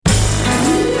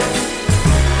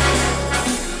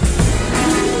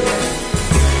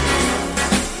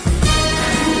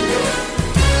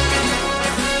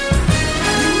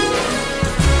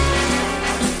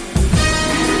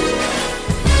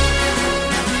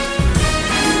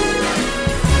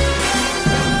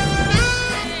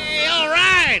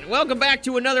Welcome back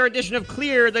to another edition of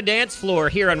Clear the Dance Floor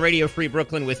here on Radio Free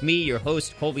Brooklyn with me, your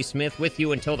host, Colby Smith, with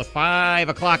you until the 5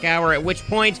 o'clock hour, at which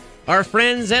point our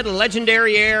friends at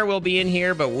Legendary Air will be in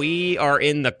here, but we are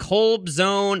in the Colb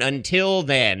zone until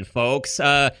then, folks.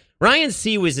 Ryan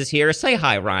Ciecwisz is here. Say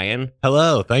hi, Ryan.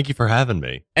 Hello. Thank you for having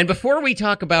me. And before we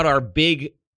talk about our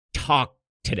big talk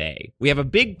today, we have a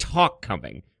big talk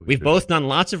coming. We've both done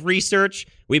lots of research.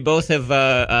 We both have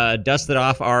dusted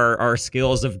off our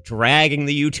skills of dragging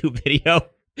the YouTube video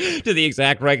to the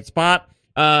exact right spot.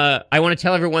 I want to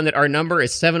tell everyone that our number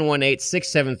is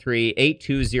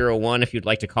 718-673-8201 if you'd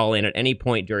like to call in at any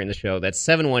point during the show. That's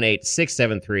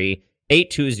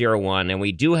 718-673-8201. And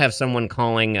we do have someone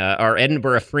calling, our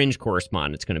Edinburgh Fringe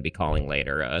correspondent is going to be calling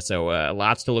later. So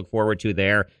lots to look forward to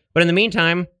there. But in the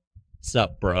meantime,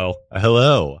 sup, bro?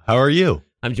 Hello. How are you?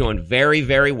 I'm doing very,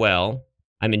 very well.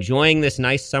 I'm enjoying this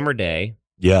nice summer day.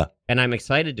 Yeah. And I'm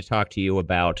excited to talk to you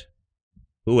about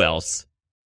who else?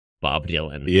 Bob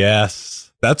Dylan.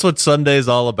 Yes. That's what Sunday's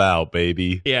all about,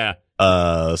 baby. Yeah.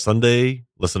 Sunday,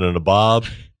 listening to Bob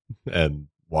and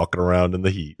walking around in the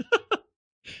heat.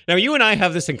 Now, you and I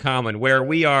have this in common, where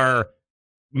we are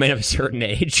men of a certain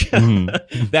age.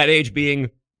 Mm-hmm. That age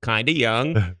being kind of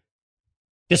young.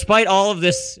 Despite all of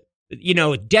this,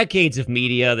 decades of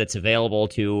media that's available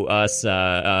to us,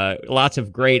 lots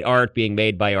of great art being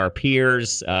made by our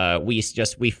peers,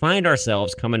 we find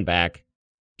ourselves coming back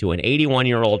to an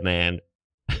 81-year-old man.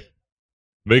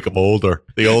 Make him older.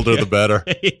 The older, the better.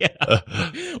 Yeah.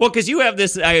 Well, because you have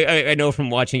this, I know from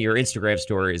watching your Instagram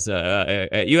stories,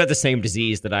 you have the same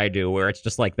disease that I do, where it's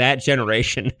just like that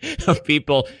generation of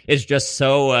people is just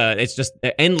so, it's just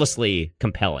endlessly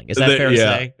compelling. Is that fair to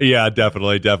say? Yeah,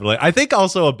 definitely. I think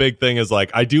also a big thing is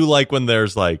like, I do like when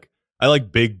there's like, I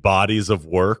like big bodies of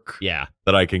work. Yeah.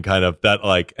 That I can kind of,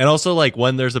 and also like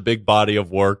when there's a big body of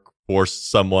work for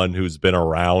someone who's been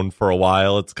around for a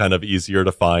while, it's kind of easier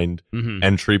to find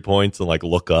entry points and like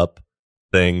look up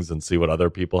things and see what other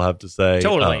people have to say.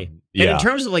 Totally. And in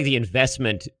terms of like the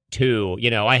investment too,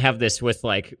 I have this with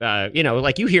like,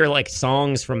 like you hear like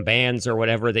songs from bands or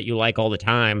whatever that you like all the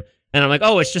time. And I'm like,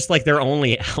 oh, it's just like their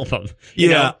only album. You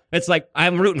know? It's like,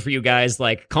 I'm rooting for you guys.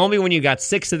 Like, call me when you got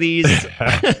 6 of these.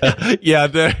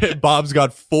 Bob's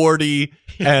got 40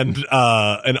 and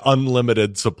an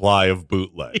unlimited supply of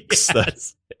bootlegs.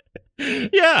 Yes.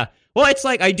 Yeah. Well, it's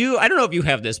like, I don't know if you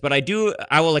have this, but I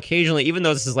will occasionally, even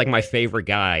though this is like my favorite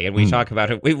guy, and we talk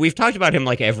about him, we've talked about him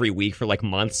like every week for like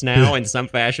months now in some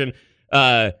fashion.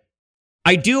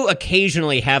 I do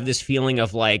occasionally have this feeling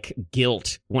of like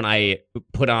guilt when I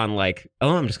put on like,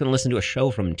 oh, I'm just going to listen to a show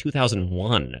from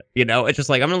 2001. It's just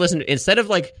like, I'm going to listen to, instead of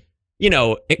like,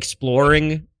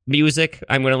 exploring music,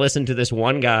 I'm going to listen to this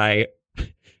one guy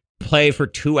play for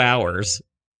 2 hours,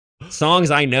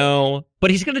 songs I know, but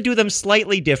he's going to do them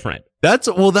slightly different.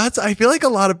 I feel like a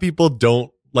lot of people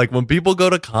don't, like when people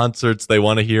go to concerts, they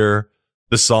want to hear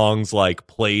the songs like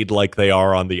played like they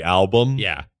are on the album.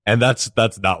 Yeah. And that's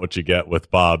not what you get with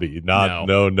Bobby.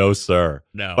 No, sir.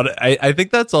 No. But I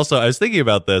think that's also, I was thinking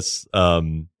about this,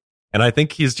 and I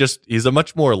think he's a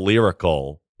much more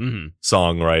lyrical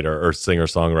songwriter or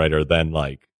singer-songwriter than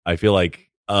like, I feel like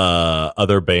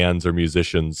other bands or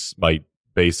musicians might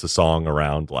base a song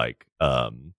around like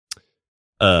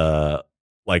a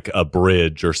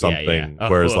bridge or something. Yeah.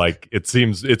 Whereas like, it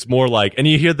seems it's more like, and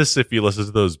you hear this if you listen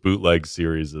to those bootleg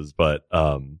series, but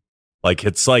like,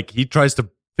 it's like he tries to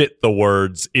fit the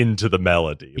words into the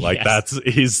melody. Like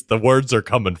the words are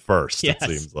coming first. Yes. It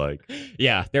seems like.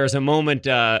 Yeah. There's a moment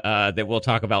that we'll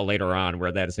talk about later on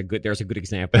where there's a good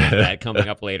example of that coming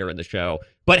up later in the show.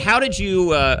 But how did you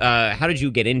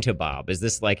get into Bob? Is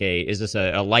this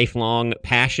a lifelong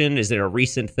passion? Is it a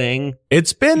recent thing?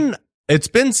 It's been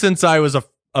since I was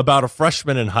about a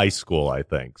freshman in high school, I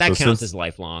think. That counts as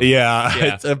lifelong. Yeah.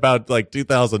 It's about like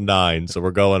 2009. So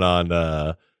we're going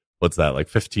on, what's that, like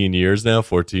 15 years now?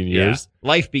 14 years? Yeah.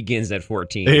 Life begins at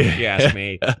 14, if you ask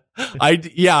me.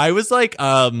 I was like,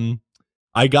 I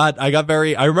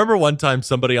remember one time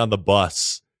somebody on the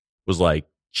bus was like,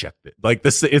 check it. Like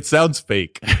this, it sounds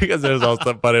fake because it was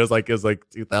also, but it was like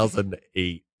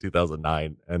 2008,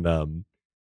 2009. And,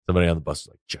 somebody on the bus was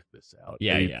like, check this out.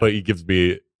 Yeah. But he gives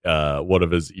me, one of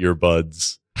his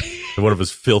earbuds. One of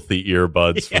his filthy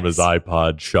earbuds from his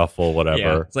iPod Shuffle, whatever.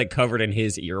 Yeah, it's like covered in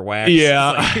his earwax.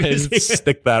 Yeah,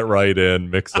 stick that right in,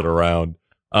 mix it around.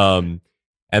 And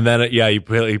then, he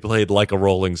played Like a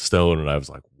Rolling Stone, and I was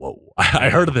like, whoa. I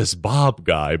heard of this Bob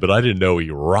guy, but I didn't know he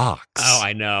rocks. Oh,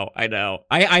 I know.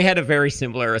 I had a very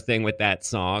similar thing with that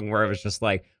song where I was just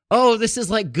like, oh, this is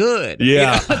like good.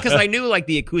 Yeah. Because I knew like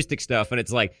the acoustic stuff, and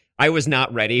it's like, I was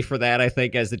not ready for that, I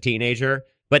think, as a teenager.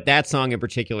 But that song in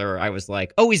particular, I was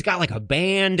like, oh, he's got like a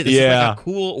band. This is like a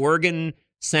cool organ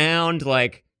sound.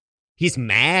 Like, he's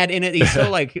mad in it. He's so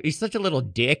like, he's such a little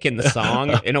dick in the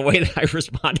song in a way that I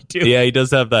responded to. Yeah, he does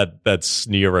have that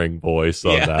sneering voice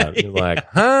on that. He's like,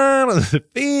 how does it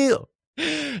feel?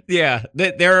 Yeah,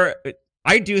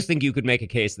 I do think you could make a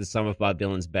case that some of Bob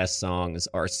Dylan's best songs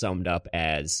are summed up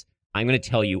as, I'm going to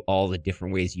tell you all the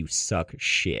different ways you suck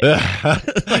shit.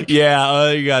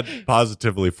 You got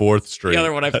Positively Fourth Street. The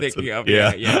other one I'm thinking of.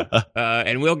 Yeah.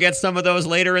 And we'll get some of those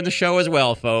later in the show as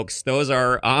well, folks. Those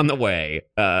are on the way.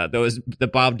 The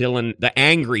Bob Dylan, the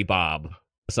Angry Bob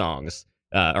songs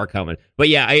are coming. But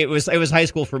yeah, it was high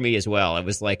school for me as well. It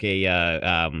was like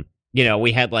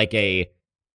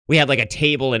we had like a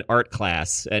table in art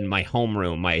class in my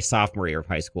homeroom, my sophomore year of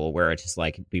high school, where it's just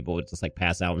like people would just like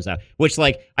pass albums out, which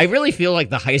like I really feel like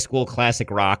the high school classic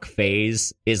rock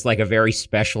phase is like a very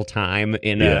special time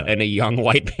in a young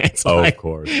white man's life. Of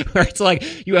course. Where it's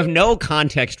like you have no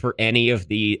context for any of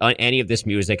this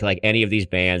music, like any of these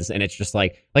bands, and it's just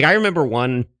like I remember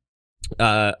one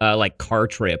like car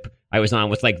trip I was on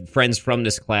with like friends from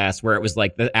this class where it was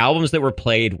like the albums that were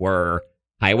played were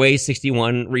Highway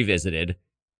 61 Revisited,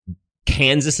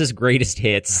 Kansas's Greatest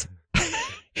Hits,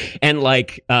 and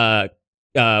like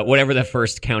whatever the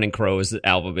first Counting Crows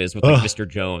album is with like Mr.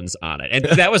 Jones on it. And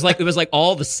that was like, it was like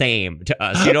all the same to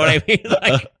us. You know what I mean?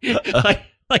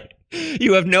 Like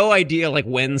you have no idea like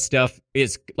when stuff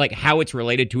is like how it's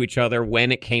related to each other,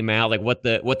 when it came out, like what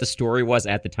the story was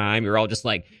at the time. You're all just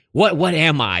like, what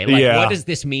am I? Like, what does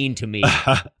this mean to me?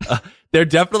 There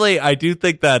definitely, I do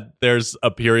think that there's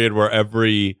a period where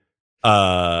every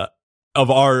of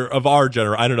our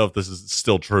generation, I don't know if this is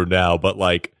still true now, but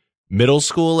like middle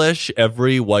schoolish,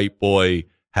 every white boy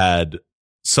had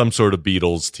some sort of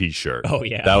Beatles t-shirt. Oh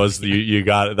yeah. That was you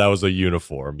got it. That was a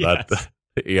uniform. Yes.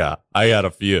 Yeah, I had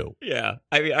a few. Yeah.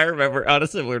 I mean, I remember on a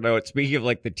similar note, speaking of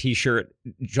like the t-shirt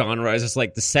genre, it's just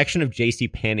like the section of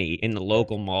JCPenney in the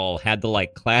local mall had the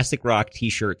like classic rock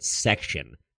t-shirt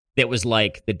section that was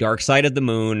like the Dark Side of the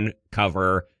Moon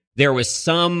cover. There was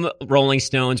some Rolling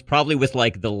Stones, probably with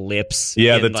like the lips.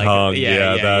 Yeah, the like,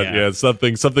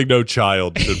 tongue. Something no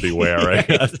child should be wearing.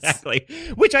 Exactly.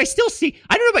 Which I still see.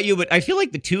 I don't know about you, but I feel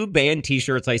like the two band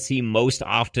t-shirts I see most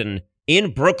often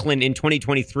in Brooklyn in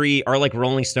 2023 are like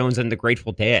Rolling Stones and the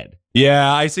Grateful Dead.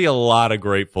 Yeah, I see a lot of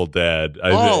Grateful Dead.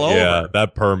 All over. Yeah,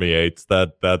 that permeates.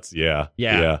 That's yeah.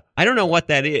 I don't know what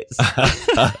that is.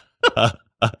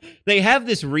 They have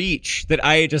this reach that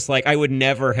I just like I would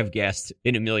never have guessed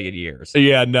in a million years.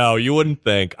 Yeah, no, you wouldn't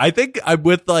think. I think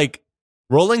with like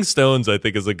Rolling Stones, I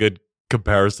think is a good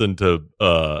comparison to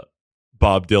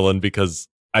Bob Dylan because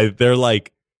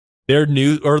they're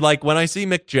new, or like when I see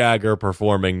Mick Jagger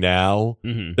performing now,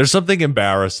 there's something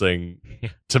embarrassing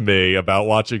to me about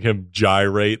watching him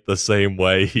gyrate the same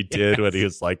way he did when he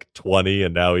was like 20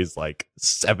 and now he's like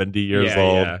 70 years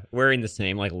old. Yeah. Wearing the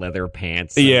same like leather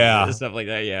pants. And stuff like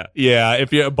that. Yeah.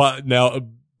 Yeah. But now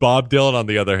Bob Dylan, on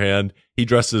the other hand, he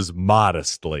dresses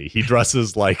modestly. He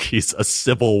dresses like he's a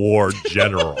Civil War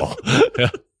general.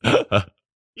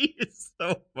 He is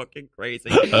so fucking crazy.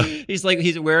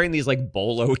 He's wearing these like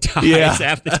bolo ties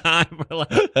half the time,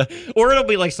 or it'll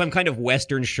be like some kind of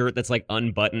Western shirt that's like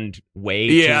unbuttoned way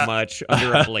too much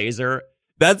under a blazer.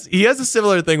 He has a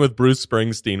similar thing with Bruce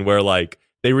Springsteen, where like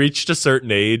they reached a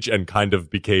certain age and kind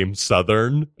of became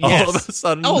Southern all of a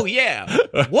sudden. Oh yeah,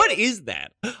 what is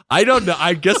that? I don't know.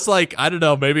 I guess like I don't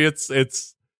know. Maybe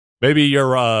it's. Maybe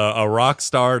you're a rock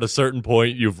star at a certain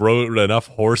point. You've rode enough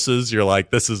horses. You're like,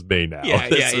 this is me now.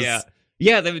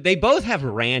 Yeah, they both have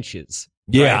ranches.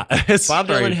 Yeah. Right? Bob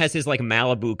Dylan has his like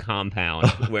Malibu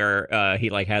compound where he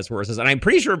like has horses. And I'm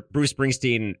pretty sure Bruce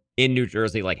Springsteen in New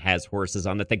Jersey like has horses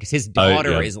on the thing because his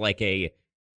daughter is like a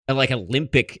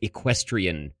Olympic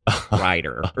equestrian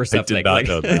rider or something. I did not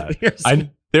know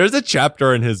that. There's a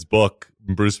chapter in his book,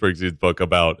 Bruce Springsteen's book,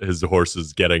 about his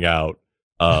horses getting out.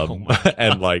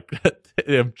 And like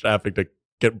him having to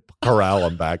corral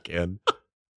him back in.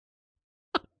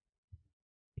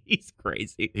 He's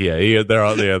crazy. Yeah, they're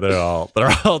all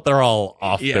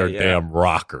off their damn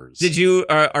rockers. Did you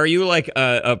are you like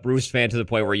a Bruce fan to the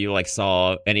point where you like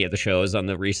saw any of the shows on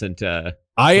the recent tour?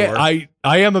 I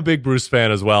am a big Bruce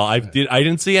fan as well. I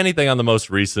didn't see anything on the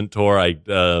most recent tour.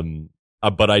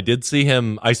 But I did see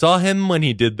him. I saw him when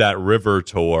he did that River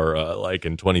tour, like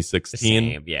in 2016.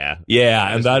 Same,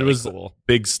 yeah, and that really was cool.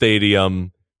 Big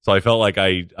stadium. So I felt like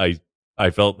I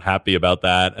felt happy about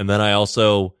that. And then I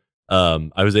also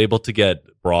I was able to get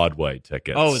Broadway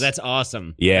tickets. Oh, that's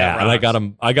awesome. Yeah, That and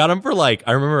rocks. I got them for like,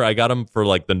 I remember I got them for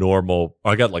like the normal,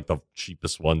 I got like the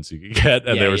cheapest ones you could get,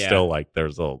 and Yeah, they were yeah. still like,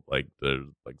 there's like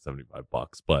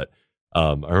 $75, but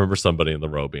I remember somebody in the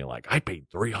row being like, I paid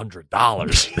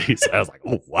 $300 for these. I was like,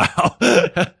 oh wow.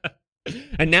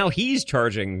 And now he's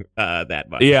charging that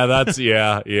much. Yeah, that's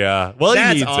yeah. Well,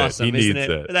 That's he needs awesome, it. He isn't needs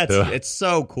it? it. It's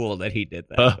so cool that he did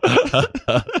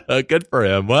that. Good for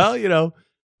him. Well,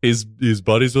 he's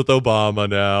buddies with Obama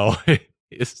now.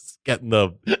 He's getting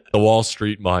the Wall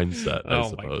Street mindset, I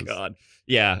suppose. My god.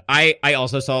 Yeah, I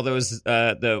also saw those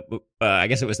I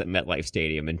guess it was at MetLife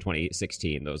Stadium in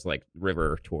 2016, those like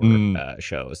River Tour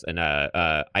shows, and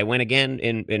I went again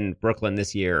in Brooklyn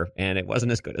this year, and it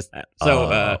wasn't as good as that.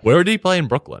 So where did he play in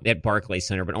Brooklyn? At Barclays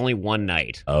Center, but only one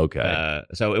night. Okay.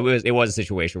 So it was a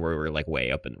situation where we were like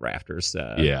way up in the rafters.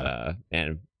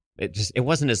 And it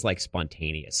wasn't as like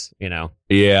spontaneous,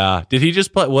 Yeah. Did he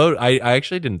just play? Well, I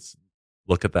actually didn't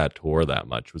look at that tour that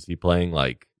much. Was he playing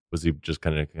like? Was he just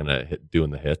kind of doing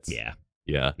the hits? Yeah.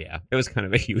 Yeah. It was kind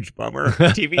of a huge bummer.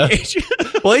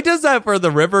 TBH. Well, he does that for the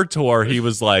River tour. He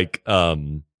was like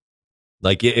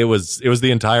it was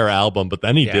the entire album, but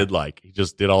then he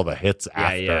just did all the hits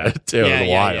after it too. It was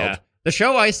wild. Yeah. The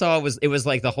show I saw was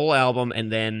like the whole album,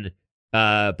 and then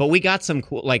but we got some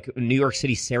cool, like New York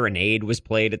City Serenade was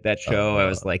played at that show. I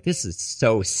was like, this is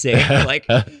so sick. Like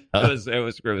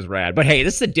it was rad. But hey,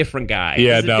 this is a different guy.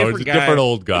 Yeah, it's a different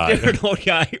old guy. Different old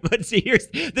guy. But see,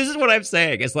 this is what I'm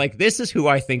saying. It's like, this is who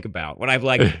I think about when I'm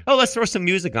like, oh, let's throw some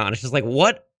music on. It's just like,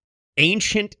 what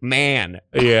ancient man?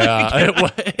 Yeah.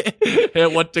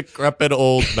 What decrepit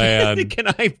old man. Can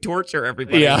I torture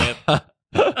everybody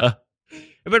with?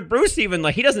 But Bruce, even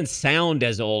like, he doesn't sound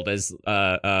as old as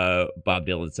Bob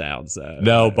Dylan sounds.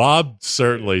 No, Bob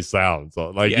certainly sounds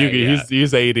like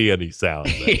he's 80 and he sounds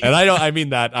it. And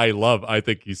I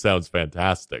think he sounds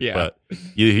fantastic. Yeah. But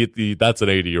that's an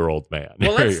 80-year-old man.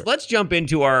 Well, let's jump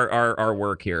into our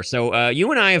work here. So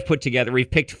you and I have put together, we've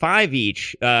picked 5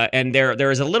 each, and there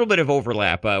is a little bit of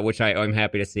overlap, which I'm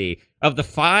happy to see. Of the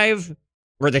 5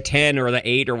 or the 10 or the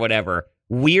 8 or whatever,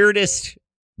 weirdest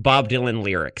Bob Dylan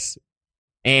lyrics.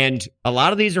 And a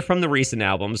lot of these are from the recent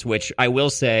albums, which I will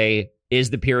say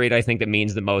is the period I think that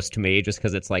means the most to me, just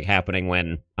because it's like happening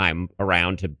when I'm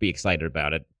around to be excited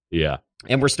about it. Yeah.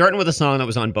 And we're starting with a song that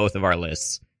was on both of our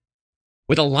lists,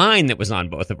 with a line that was on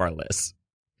both of our lists,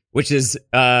 which is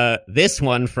this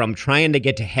one from Trying to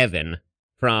Get to Heaven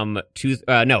from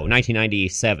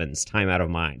 1997's Time Out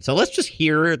of Mind. So let's just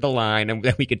hear the line and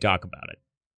then we could talk about it.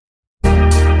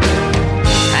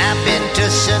 I've been to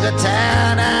Sugar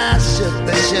Town, I shook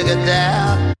the sugar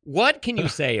down. What can you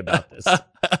say about this?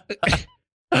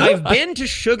 I've been to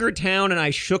Sugar Town and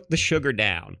I shook the sugar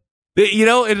down.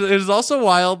 It is also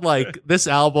wild, like, this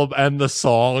album and the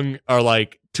song are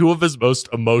like 2 of his most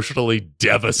emotionally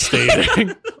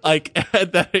devastating. Like,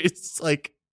 and that it's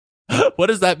like, what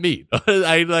does that mean?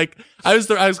 I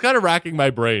was kind of racking my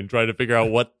brain trying to figure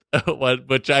out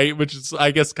which is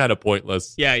I guess kind of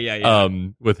pointless. Yeah.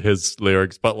 With his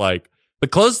lyrics, but like the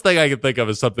closest thing I can think of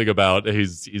is something about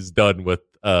he's done with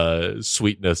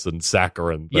sweetness and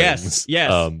saccharine things.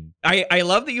 Yes. I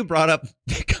love that you brought up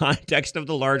the context of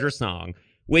the larger song,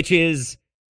 which is,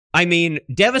 I mean,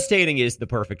 devastating is the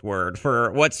perfect word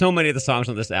for what so many of the songs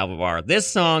on this album are. This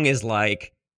song is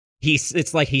like,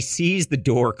 it's like he sees the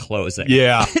door closing.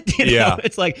 Yeah. Yeah.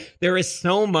 It's like there is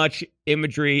so much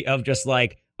imagery of just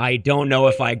like, I don't know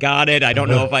if I got it. I don't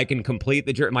know if I can complete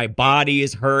the journey. My body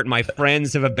is hurt. My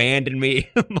friends have abandoned me.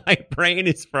 My brain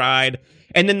is fried.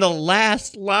 And then the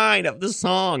last line of the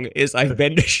song is, I've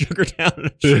been to Sugar Town and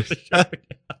I shook the sugar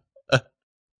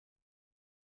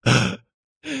down.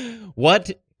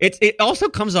 What? It also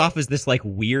comes off as this like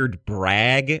weird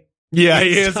brag. Yeah,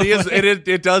 he is.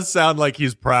 It does sound like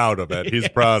he's proud of it. He's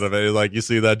proud of it. He's like, you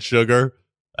see that sugar?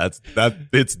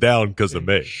 It's down because of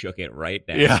me. Shook it right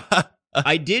down. Yeah.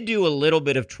 I did do a little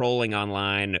bit of trolling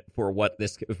online for what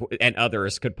this and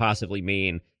others could possibly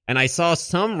mean. And I saw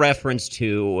some reference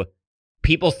to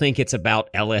people think it's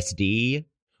about LSD.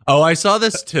 Oh, I saw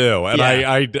this too. And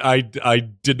Yeah. I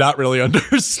did not really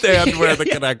understand where the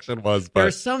connection was. But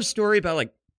There's some story about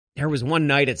like, there was one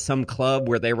night at some club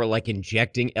where they were like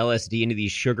injecting LSD into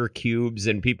these sugar cubes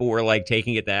and people were like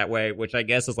taking it that way, which I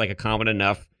guess is like a common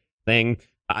enough thing.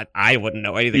 I wouldn't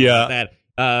know anything about that.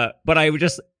 But I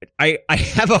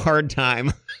have a hard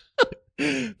time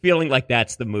feeling like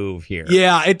that's the move here.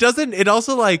 Yeah, it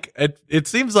also like, it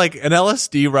seems like an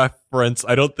LSD reference,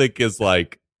 I don't think is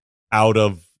like I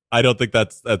don't think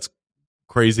that's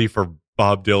crazy for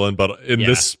Bob Dylan, but in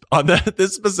this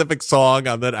specific song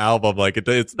on that album, like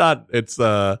it's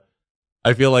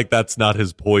I feel like that's not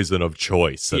his poison of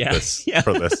choice for this.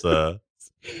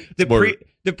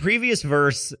 The previous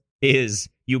verse is,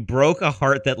 "You broke a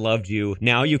heart that loved you.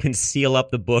 Now you can seal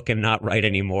up the book and not write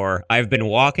anymore. I've been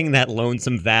walking that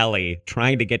lonesome valley,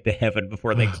 trying to get to heaven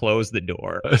before they close the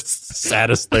door." It's the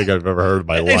saddest thing I've ever heard in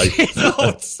my life.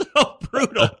 It's so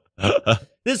brutal.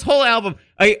 This whole album,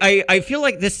 I feel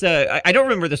like this, I don't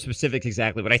remember the specifics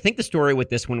exactly, but I think the story with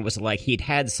this one was like he'd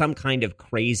had some kind of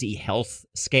crazy health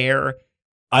scare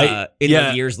in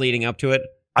the years leading up to it.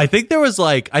 I think there was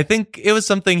I think it was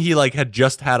something he had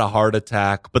just had a heart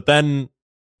attack, but then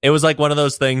it was one of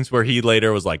those things where he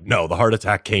later was like, no, the heart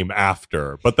attack came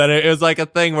after. But then it was a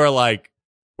thing where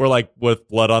we're with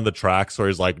Blood on the Tracks, where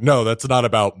he's like, no, that's not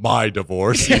about my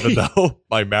divorce, even though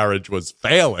my marriage was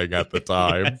failing at the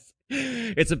time. Yes.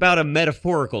 It's about a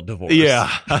metaphorical divorce. Yeah.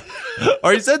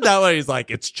 Or he said that way. He's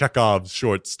like, it's Chekhov's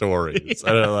short stories. Yeah.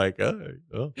 And I'm like,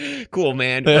 oh. Cool,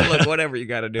 man. Look, whatever you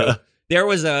got to do. There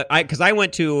was because I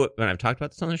went to, and I've talked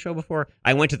about this on the show before,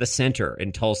 I went to the Center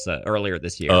in Tulsa earlier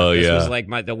this year. Oh, this yeah.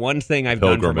 was the one thing I've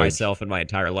done for myself in my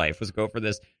entire life was go to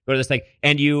this thing.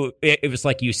 And it was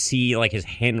you see his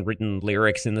handwritten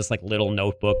lyrics in this little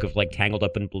notebook of Tangled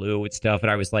Up in Blue and stuff. And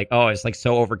I was I was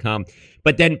so overcome.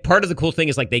 But then part of the cool thing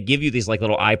is they give you these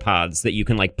little iPods that you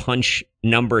can punch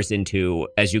numbers into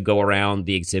as you go around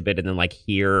the exhibit, and then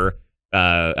hear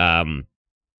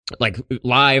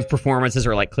live performances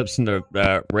or clips from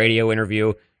the radio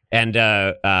interview. And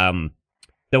the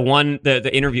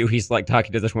interview, he's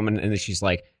talking to this woman, and she's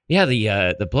like, yeah,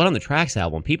 the Blood on the Tracks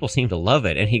album, people seem to love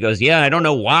it. And he goes, yeah, I don't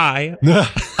know why.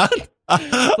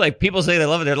 People say they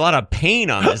love it. There's a lot of pain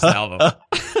on this album.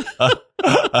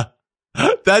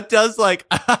 That does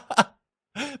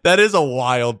that is a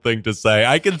wild thing to say.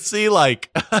 I can see him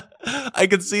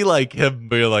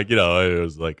being it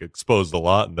was exposed a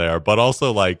lot in there, but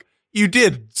also you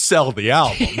did sell the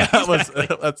album. Yeah,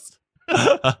 that's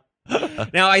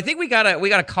Now I think we got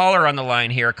a caller on the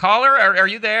line here. Caller, are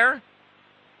you there?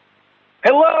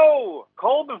 Hello,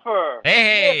 Colbifer.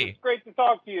 Hey. Yes, it's great to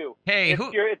talk to you. Hey,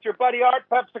 it's your buddy Art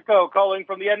Pepsico calling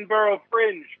from the Edinburgh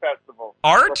Fringe Festival.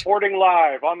 Art? Reporting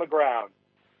live on the ground.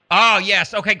 Oh,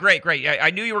 yes. Okay, great. I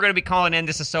knew you were going to be calling in.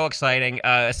 This is so exciting.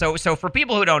 So for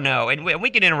people who don't know, and we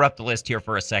can interrupt the list here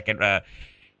for a second,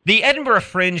 the Edinburgh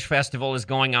Fringe Festival is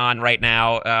going on right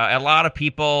now. A lot of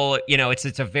people,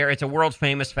 it's a world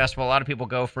famous festival. A lot of people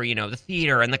go for, the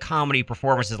theater and the comedy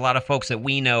performances. A lot of folks that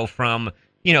we know from,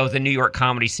 the New York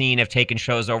comedy scene have taken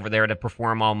shows over there to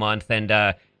perform all month. And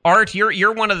Art,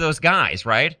 you're one of those guys,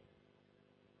 right?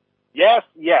 Yes.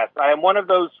 I am one of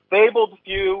those fabled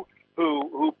few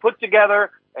who put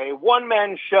together a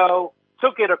one-man show,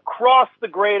 took it across the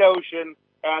great ocean,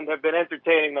 and have been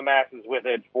entertaining the masses with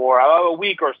it for a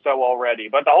week or so already.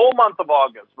 But the whole month of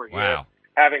August, we're here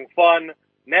having fun,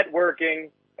 networking,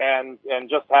 and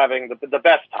just having the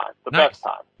best time. Best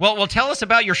time. Well, tell us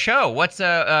about your show. What's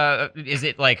is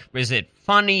it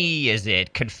funny? Is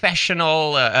it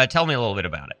confessional? Tell me a little bit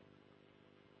about it.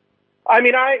 I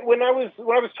mean, when I was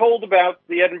told about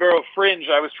the Edinburgh Fringe,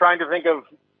 I was trying to think of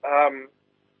a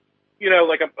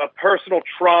personal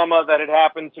trauma that had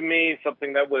happened to me,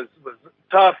 something that was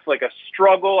tough, like a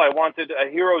struggle. I wanted a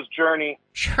hero's journey,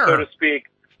 so to speak.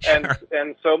 Sure.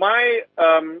 And so my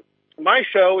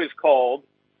show is called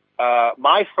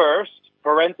My First,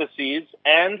 parentheses,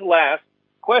 and Last,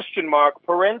 question mark,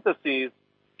 parentheses,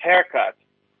 Haircut.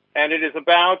 And it is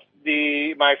about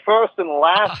my first and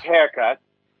last haircut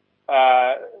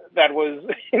that was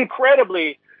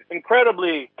incredibly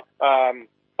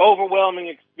overwhelming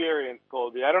experience,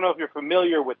 Colby. I don't know if you're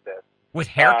familiar with this. With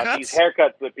haircuts? These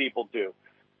haircuts that people do.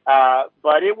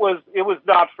 But it was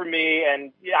not for me,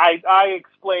 and I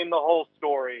explained the whole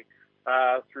story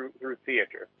through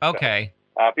theater. Okay.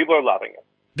 So, people are loving it.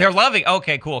 They're loving.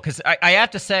 Okay, cool. Because I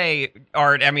have to say,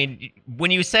 Art, I mean,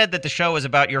 when you said that the show was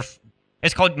about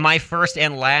it's called My First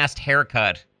and Last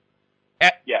Haircut.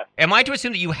 Yes. Am I to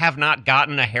assume that you have not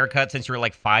gotten a haircut since you were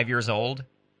 5 years old?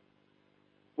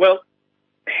 Well,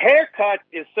 haircut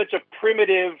is such a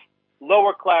primitive,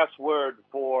 lower-class word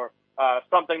for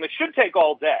something that should take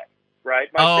all day, right?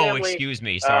 My family, excuse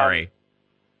me. Sorry.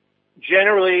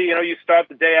 Generally, you start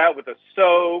the day out with a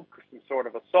soak, some sort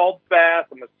of a salt bath,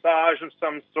 a massage of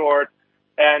some sort,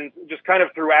 and just kind of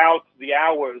throughout the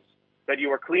hours that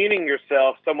you are cleaning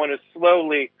yourself, someone is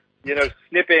slowly,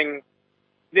 snipping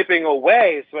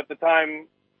away. So at the time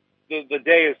the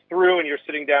day is through and you're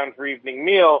sitting down for evening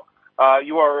meal,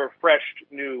 you are a refreshed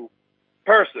new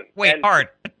person. Wait,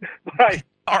 Art.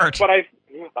 Art.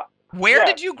 Where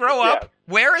did you grow up?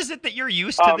 Yeah. Where is it that you're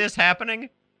used to this happening?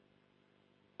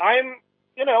 I'm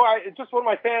it's just what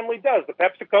my family does. The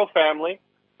PepsiCo family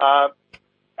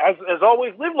has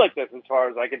always lived like this, as far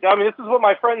as I can tell. I mean, this is what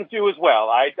my friends do as well.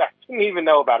 I didn't even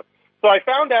know about it. So I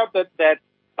found out that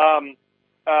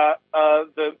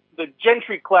the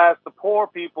gentry class, the poor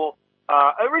people.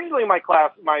 Originally, my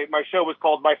show was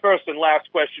called "My First and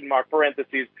Last Question Mark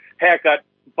parentheses Haircut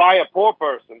by a Poor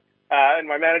Person," and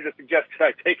my manager suggested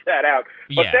I take that out.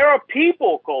 But there are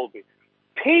people, Colby,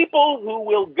 people who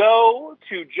will go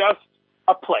to just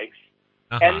a place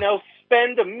and they'll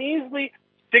spend a measly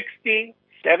 $60,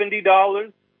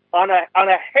 $70 on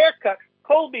a haircut.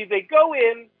 Colby, they go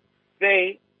in,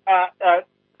 they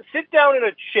sit down in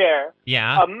a chair.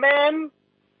 Yeah. A man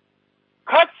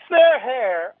cuts their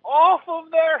hair off of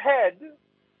their head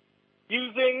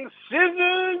using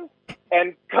scissors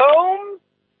and combs,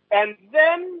 and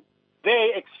then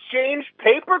they exchange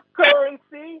paper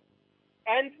currency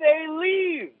and they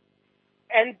leave.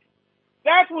 And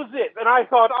that was it. And I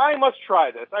thought, I must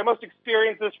try this. I must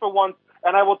experience this for once.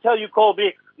 And I will tell you,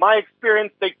 Colby, my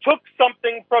experience, they took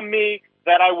something from me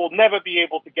that I will never be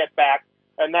able to get back.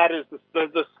 And that is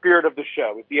the spirit of the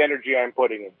show. It's the energy I'm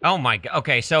putting in. Oh my God.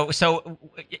 Okay, so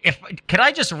could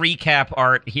I just recap,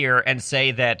 Art, here and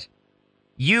say that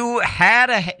your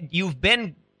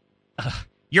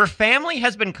family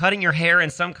has been cutting your hair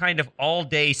in some kind of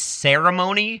all-day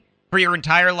ceremony for your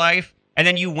entire life, and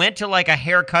then you went to like a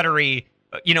hair cuttery,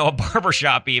 a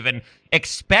barbershop even,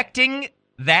 expecting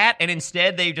that, and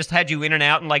instead they just had you in and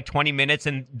out in like 20 minutes,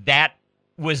 and that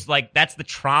was like, that's the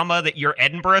trauma that your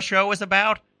Edinburgh show is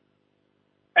about?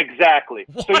 Exactly.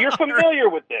 So you're familiar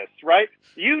with this, right?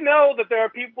 You know that there are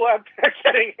people out there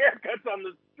getting haircuts on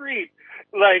the street,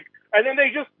 and then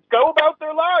they just go about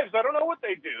their lives. I don't know what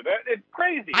they do. It's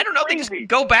crazy. I don't know. Crazy. They just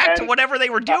go back to whatever they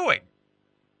were doing.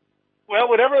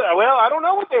 Well, I don't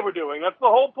know what they were doing. That's the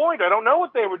whole point. I don't know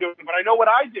what they were doing, but I know what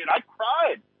I did. I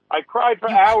cried. I cried for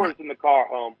hours in the car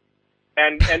home.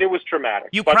 And it was traumatic.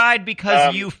 You cried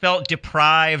because you felt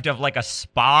deprived of like a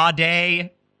spa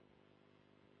day?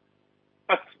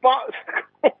 A spa?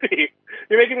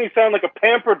 You're making me sound like a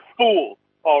pampered fool,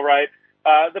 all right?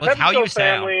 The Pepsicola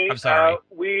family, I'm sorry.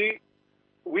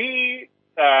 We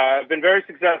have been very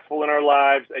successful in our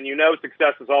lives, and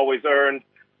success is always earned,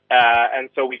 and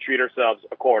so we treat ourselves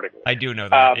accordingly. I do know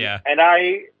that, yeah. And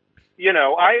I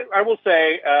will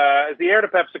say, as the heir to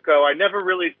PepsiCo, I never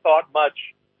really thought much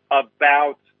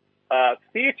about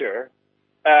theater,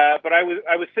 but I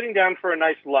was sitting down for a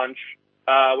nice lunch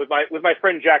with my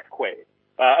friend Jack Quaid,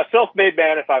 a self-made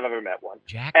man if I've ever met one.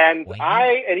 Jack and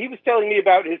Quaid? He was telling me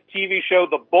about his TV show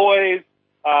The Boys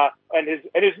and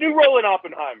his new role in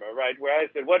Oppenheimer, right? Where I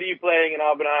said, "What are you playing in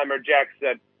Oppenheimer?" Jack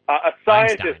said, "A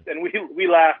scientist," and we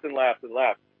laughed and laughed and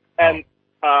laughed. And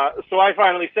so I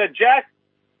finally said, "Jack,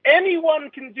 anyone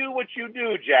can do what you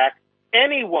do, Jack.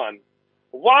 Anyone.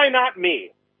 Why not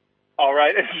me?" All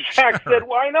right. And Jack said,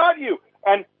 "Why not you?"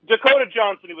 And Dakota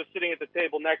Johnson, who was sitting at the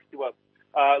table next to us,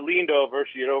 leaned over.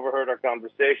 She had overheard our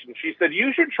conversation. She said,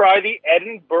 "You should try the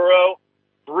Edinburgh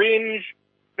Fringe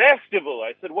Festival."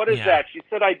 I said, "What is that?" She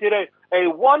said, "I did a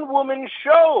one-woman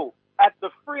show at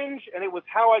the Fringe, and it was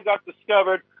how I got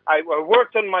discovered. I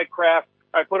worked on my craft.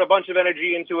 I put a bunch of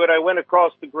energy into it. I went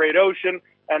across the great ocean.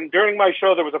 And during my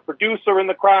show, there was a producer in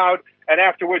the crowd. And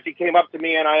afterwards, he came up to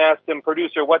me, and I asked him,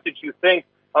 'Producer, what did you think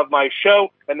of my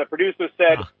show?' And the producer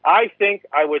said, 'I think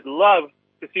I would love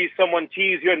to see someone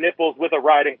tease your nipples with a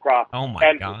riding crop.'" Oh, my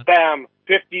and God. And bam,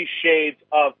 50 Shades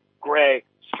of Grey,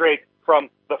 straight from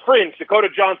the Fringe. Dakota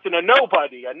Johnson, a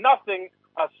nobody, a nothing,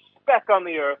 a speck on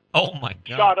the earth. Oh, my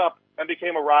God. Shot up and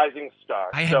became a rising star.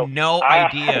 I had no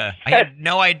idea. I had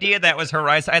no idea that was her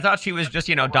rise. I thought she was just,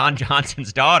 Don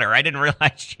Johnson's daughter. I didn't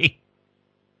realize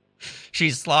she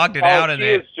slogged it out in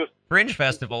the Fringe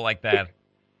Festival like that.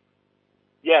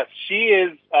 Yes, she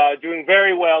is doing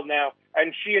very well now,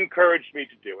 and she encouraged me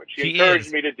to do it. She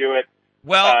encouraged me to do it.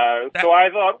 Well, so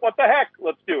I thought, what the heck?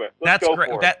 Let's do it. Let's go for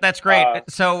it. That's great.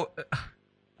 So,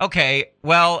 okay,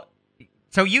 well,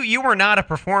 so you were not a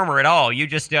performer at all. You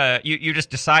just you just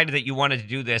decided that you wanted to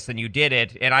do this, and you did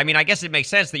it. And I mean, I guess it makes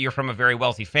sense that you're from a very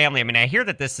wealthy family. I mean, I hear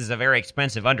that this is a very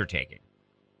expensive undertaking.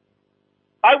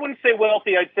 I wouldn't say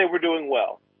wealthy. I'd say we're doing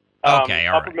well. Okay,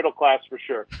 all right. Upper middle class for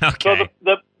sure. Okay.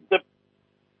 So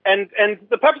and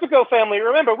the PepsiCo family.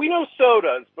 Remember, we know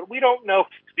sodas, but we don't know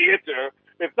theater.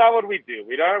 It's not what we do.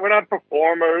 We're not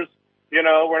performers. We're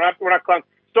not clowns.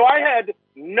 So I had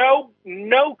no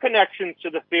connections to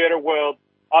the theater world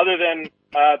other than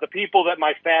the people that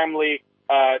my family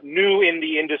knew in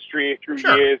the industry through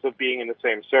years of being in the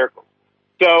same circle.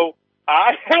 So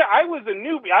I was a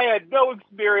newbie. I had no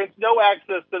experience, no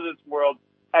access to this world.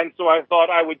 And so I thought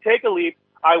I would take a leap.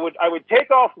 I would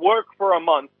take off work for a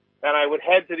month, and I would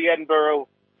head to the Edinburgh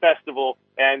Festival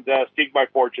and seek my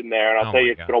fortune there. And I'll tell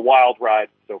you, it's been a wild ride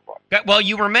so far. Well,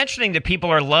 you were mentioning that people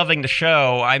are loving the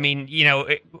show. I mean,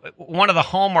 one of the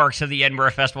hallmarks of the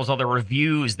Edinburgh Festival is all the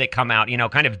reviews that come out,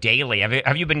 kind of daily.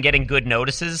 Have you been getting good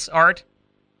notices, Art?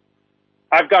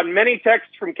 I've gotten many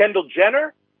texts from Kendall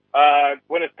Jenner.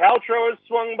 Gwyneth Paltrow has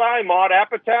swung by. Maude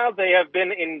Apatow. They have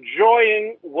been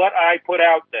enjoying what I put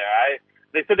out there.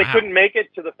 They said they couldn't make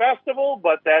it to the festival,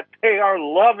 but that they are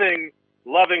loving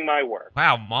my work.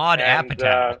 Wow, Maude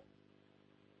Apatow.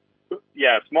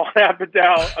 Yes, Maude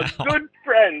Apatow, a good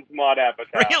friend, Maude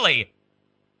Apatow.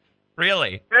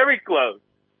 Really? Very close.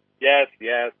 Yes.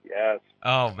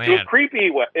 Oh man, in a creepy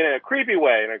way, in a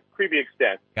creepy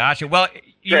extent. Gotcha. Well,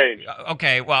 strange.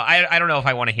 Okay. Well, I don't know if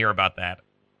I want to hear about that.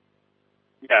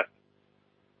 Yes.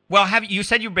 Well, you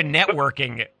said you've been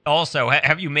networking also.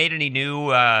 Have you made any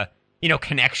new,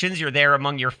 connections? You're there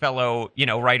among your fellow,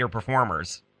 writer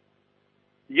performers.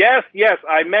 Yes.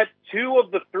 I met 2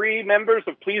 of the 3 members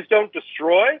of Please Don't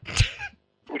Destroy,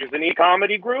 which is an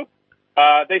e-comedy group.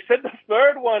 They said the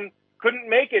third one couldn't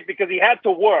make it because he had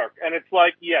to work. And it's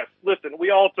like, yes, listen, we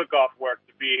all took off work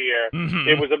to be here. Mm-hmm.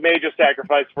 It was a major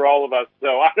sacrifice for all of us.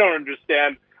 So I don't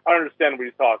understand what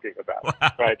he's talking about.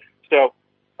 Wow. Right. So,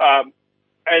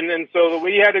 and then so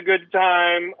we had a good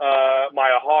time.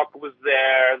 Maya Hawke was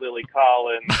there, Lily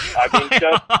Collins. I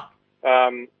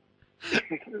mean,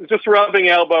 just rubbing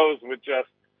elbows with just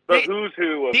the who's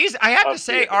who of these. I have to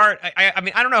say, Art, I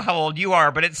mean, I don't know how old you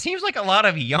are, but it seems like a lot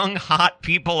of young, hot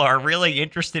people are really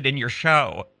interested in your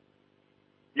show.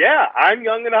 Yeah, I'm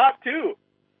young and hot, too.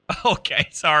 Okay,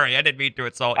 sorry. I didn't mean to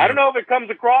insult you. I don't know if it comes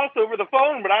across over the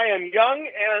phone, but I am young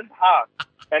and hot.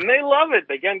 And they love it.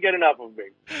 They can't get enough of me.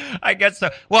 I guess so.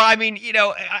 Well, I mean,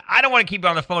 I don't want to keep you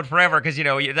on the phone forever because,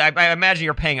 I imagine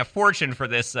you're paying a fortune for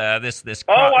this. This.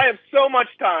 Oh, I have so much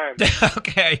time.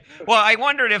 Okay. Well, I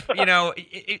wondered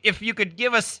if you could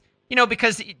give us,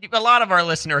 because a lot of our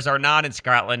listeners are not in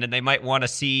Scotland and they might want to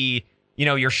see,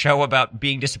 your show about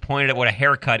being disappointed at what a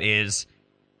haircut is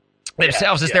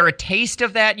themselves. Is there a taste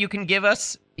of that you can give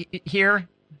us here?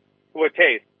 What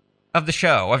taste? Of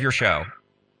your show.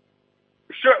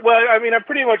 Sure. Well, I mean, I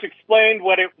pretty much explained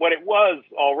what it was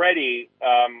already,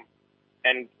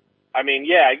 and I mean,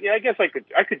 yeah. I guess I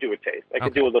could do a taste. I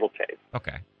could do a little taste.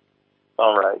 Okay.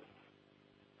 All right.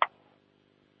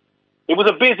 It was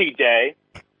a busy day.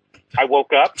 I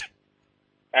woke up,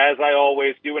 as I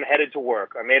always do, and headed to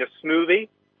work. I made a smoothie,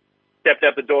 stepped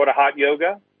out the door to hot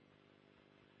yoga.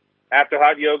 After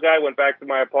hot yoga, I went back to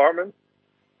my apartment.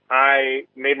 I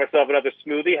made myself another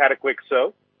smoothie, had a quick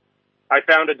soak. I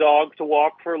found a dog to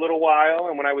walk for a little while,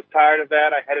 and when I was tired of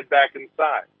that, I headed back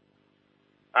inside.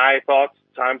 I thought,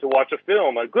 time to watch a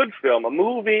film, a good film, a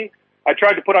movie. I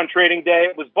tried to put on Trading Day.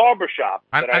 It was Barbershop.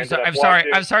 I'm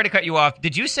sorry to cut you off.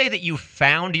 Did you say that you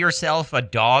found yourself a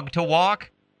dog to walk?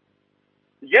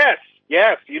 Yes.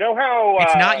 You know how...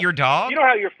 it's not your dog? You know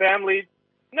how your family...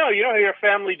 No, you know how your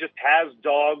family just has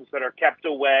dogs that are kept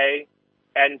away,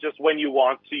 and just when you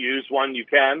want to use one, you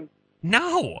can?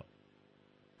 No.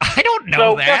 I don't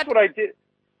know that. That's what I did.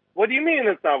 What do you mean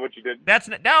that's not what you did?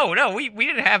 No. We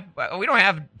didn't have. We don't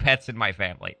have pets in my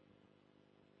family.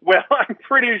 Well, I'm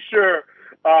pretty sure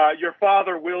your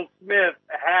father, Will Smith,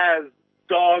 has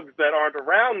dogs that aren't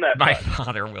around that My much.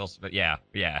 father, Will Smith. Yeah.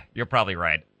 You're probably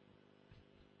right.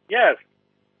 Yes.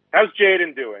 How's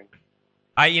Jaden doing?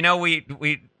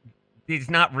 He's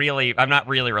not really. I'm not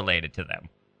really related to them.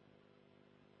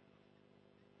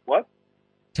 What?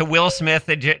 To Will Smith,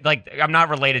 I'm not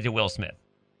related to Will Smith.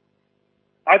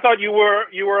 I thought you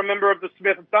were a member of the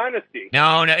Smith dynasty.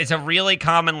 No, it's a really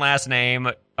common last name.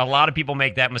 A lot of people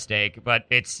make that mistake, but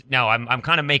I'm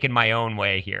kind of making my own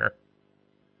way here.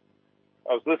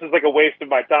 Oh, so this is like a waste of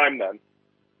my time then.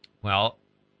 Well,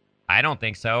 I don't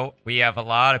think so. We have a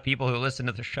lot of people who listen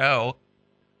to the show.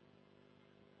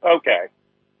 Okay.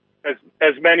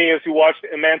 As many as who watched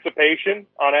Emancipation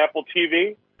on Apple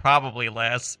TV? Probably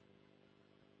less.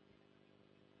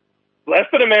 Less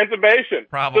than Emancipation.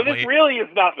 Probably. So this really is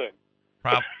nothing.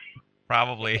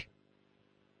 Probably.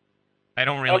 I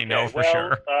don't really know for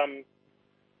sure.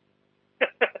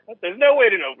 There's no way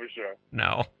to know for sure.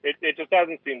 No. It just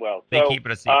doesn't seem well. They keep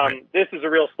it a secret. This is a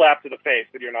real slap to the face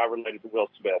that you're not related to Will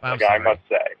Smith, I must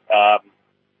say.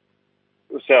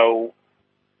 So,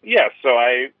 yes. So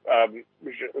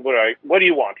what do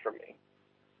you want from me?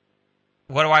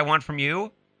 What do I want from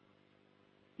you?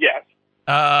 Yes.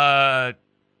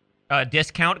 A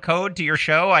discount code to your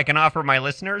show I can offer my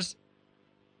listeners?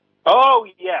 Oh,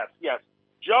 yes.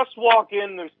 Just walk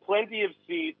in. There's plenty of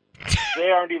seats. They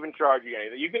aren't even charging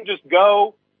anything. You can just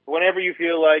go whenever you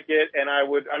feel like it, and I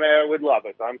would love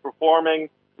it. I'm performing,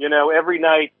 every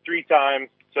night 3 times,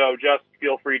 so just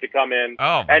feel free to come in.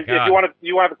 Oh, my and God. if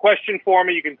you have a question for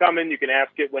me, you can come in. You can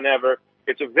ask it whenever.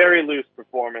 It's a very loose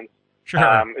performance.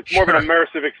 Sure. It's more of an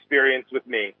immersive experience with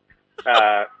me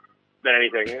than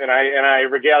anything, and I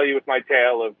regale you with my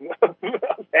tale of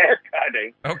hair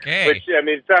cutting. Okay. Which,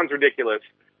 it sounds ridiculous.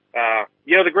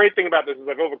 The great thing about this is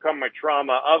I've overcome my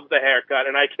trauma of the haircut,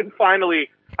 and I can finally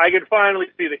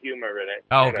see the humor in it.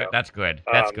 Oh, good. That's good.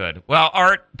 That's good. Well,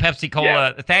 Art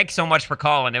Pepsicola, thanks so much for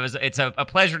calling. It's a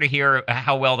pleasure to hear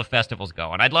how well the festival's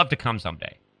going. I'd love to come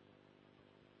someday.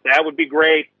 That would be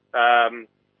great.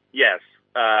 Yes.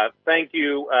 Thank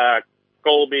you,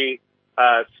 Colby.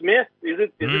 Smith, is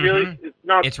it really? It's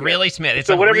not. It's Smith. Really Smith. It's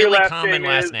so a whatever really your common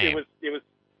last name.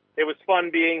 It was fun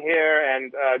being here,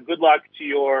 and good luck to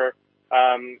your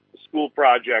school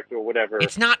project or whatever.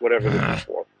 It's not whatever this is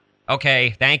for.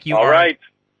 Okay, thank you. All Art. right.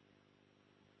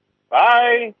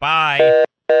 Bye. Bye.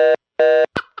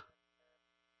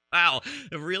 Wow,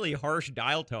 a really harsh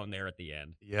dial tone there at the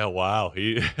end. Yeah, wow.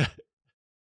 He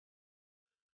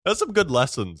There's some good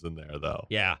lessons in there, though.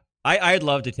 Yeah. I'd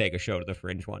love to take a show to the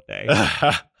Fringe one day.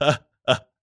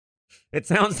 It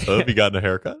sounds... Have you gotten a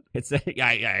haircut?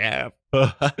 I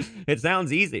have. It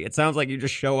sounds easy. It sounds like you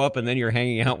just show up and then you're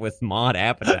hanging out with Maud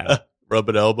Apatow.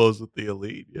 Rubbing elbows with the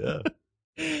elite, yeah.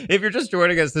 If you're just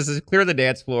joining us, this is Clear the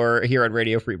Dance Floor here on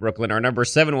Radio Free Brooklyn. Our number is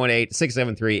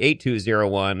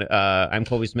 718-673-8201. I'm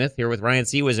Colby Smith here with Ryan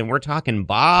Ciecwisz, and we're talking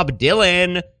Bob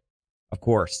Dylan. Of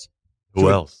course. Who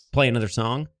else? Play another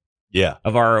song? Yeah.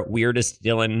 Of our weirdest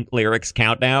Dylan lyrics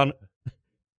countdown.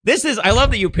 I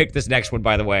love that you picked this next one,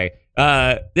 by the way.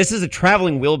 This is a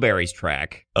Traveling Wilburys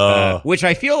track, which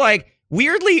I feel like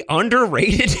weirdly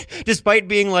underrated, despite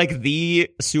being like the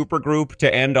supergroup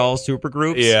to end all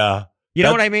supergroups. Yeah. You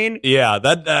know what I mean? Yeah,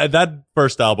 that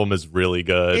first album is really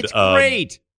good. It's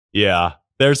great. Yeah.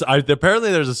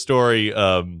 Apparently there's a story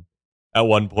at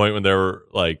one point when they were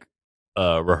like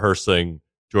rehearsing,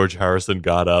 George Harrison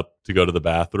got up to go to the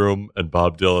bathroom, and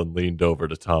Bob Dylan leaned over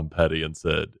to Tom Petty and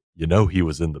said, he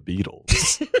was in the Beatles.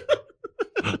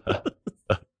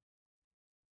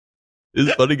 He's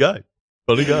a funny guy.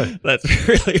 Funny guy. That's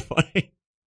really funny.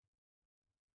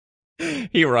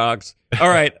 He rocks. All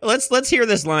right, let's hear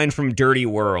this line from Dirty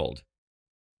World.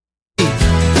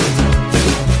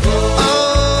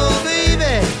 Oh,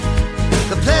 baby,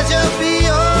 the pleasure be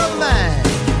all mine.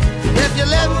 If you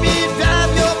let me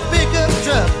drive your pickup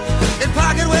truck and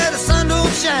park it where the sun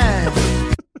don't shine.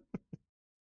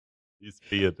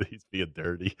 He's being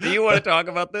dirty. Do you want to talk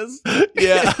about this?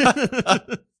 Yeah.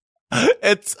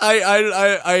 It's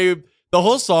the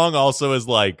whole song also is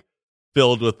like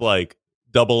filled with like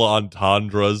double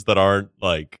entendres that aren't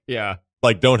like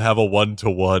don't have a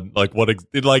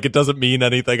 1-to-1, like it doesn't mean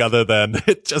anything other than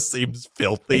it just seems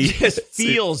filthy. It just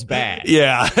feels bad.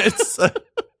 Yeah, it's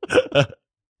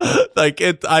like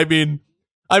it. I mean,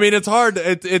 it's hard.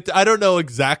 I don't know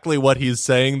exactly what he's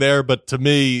saying there, but to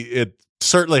me, it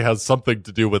certainly has something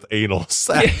to do with anal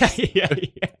sex. Yes.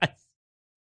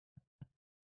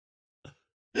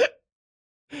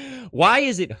 Why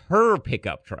is it her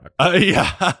pickup truck?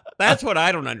 Yeah. That's what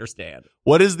I don't understand.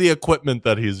 What is the equipment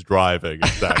that he's driving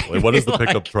exactly? What is the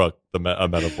pickup truck a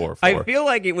metaphor for? I feel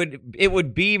like it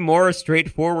would be more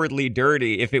straightforwardly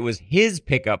dirty if it was his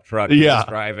pickup truck he was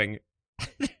driving.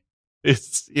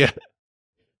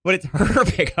 But it's her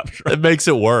pickup truck. It makes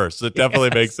it worse. It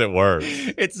definitely makes it worse.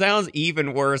 It sounds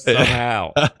even worse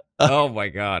somehow. Oh my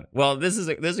God. Well, this is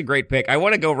a great pick. I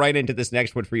want to go right into this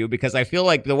next one for you because I feel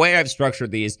like the way I've structured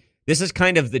these, this is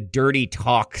kind of the dirty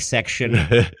talk section of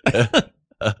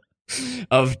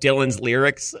Dylan's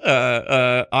lyrics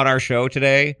on our show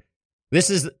today. This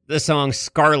is the song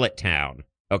Scarlet Town,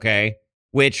 okay?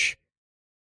 Which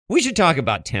we should talk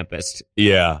about Tempest.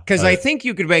 Yeah. Because I think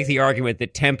you could make the argument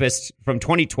that Tempest from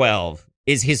 2012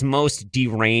 is his most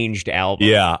deranged album.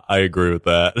 Yeah, I agree with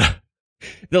that.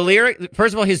 The lyric,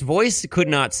 first of all, his voice could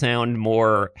not sound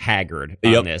more haggard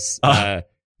on this.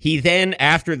 He then,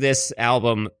 after this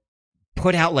album,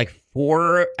 put out like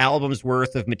 4 albums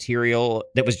worth of material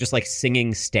that was just like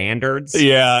singing standards.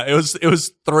 Yeah, it was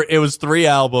 3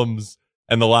 albums,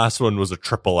 and the last one was a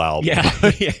triple album. Yeah.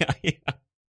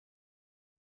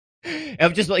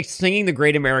 Of just like singing the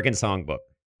Great American Songbook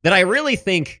that I really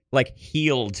think like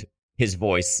healed his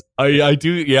voice. I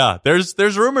do. Yeah. There's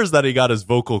rumors that he got his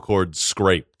vocal cords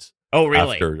scraped. Oh,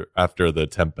 really? After the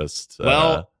Tempest.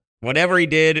 Well, whatever he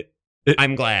did,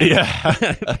 I'm glad. Yeah.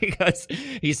 Because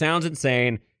he sounds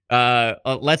insane.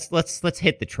 Let's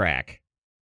hit the track.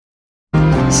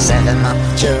 Set him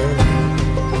up, Joe.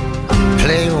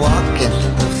 Play walking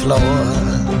the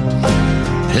floor.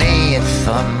 Play it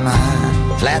for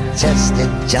my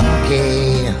flat-chested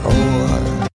junkie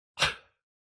whore.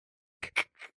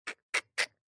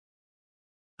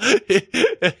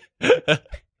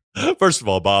 First of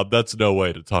all, Bob, that's no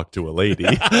way to talk to a lady.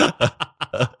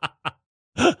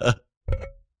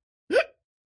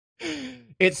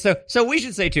 It's so we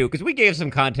should say too, because we gave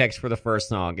some context for the first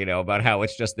song, you know, about how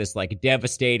it's just this like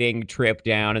devastating trip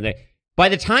down, and then by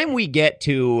the time we get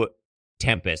to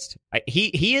Tempest,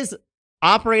 he is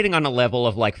operating on a level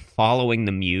of like following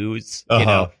the muse, you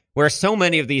know, where so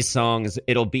many of these songs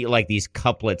it'll be like these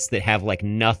couplets that have like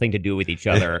nothing to do with each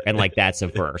other, and like that's a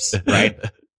verse, right?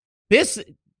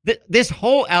 This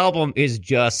whole album is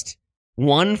just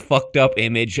one fucked up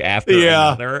image after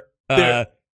another.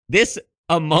 This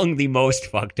among the most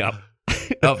fucked up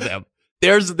of them.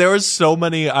 There was so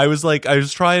many. I was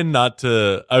trying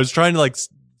to like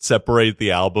separate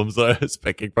the albums that I was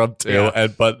picking from too,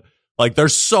 but like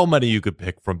there's so many you could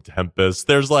pick from Tempest.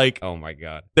 There's like, oh my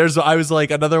god. I was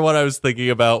like, another one I was thinking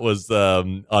about was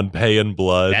On Pay in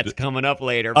Blood. That's coming up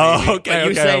later. Baby. Oh, okay.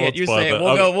 You say it.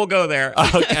 We'll go there.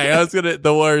 Okay, I was gonna.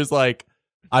 The words like,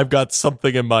 I've got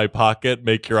something in my pocket,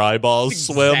 make your eyeballs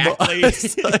swim.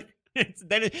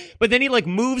 But then he like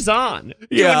moves on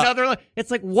to another. It's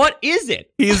like, what is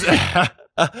it? He's.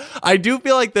 I do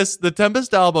feel like the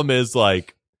Tempest album is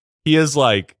like, he is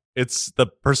like, it's the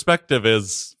perspective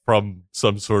is from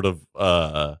some sort of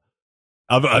like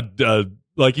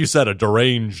you said, a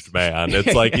deranged man.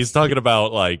 It's like he's talking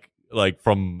about like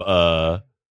from I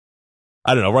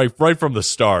don't know, right from the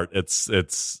start. It's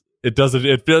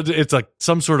like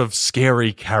some sort of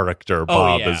scary character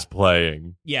Bob is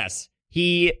playing. Yes.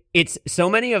 It's so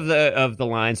many of the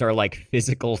lines are like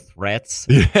physical threats.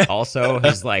 Also,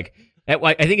 he's like,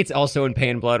 I think it's also in Pay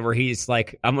in Blood where he's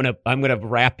like, I'm gonna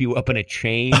wrap you up in a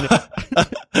chain.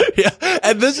 Yeah,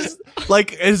 and this is like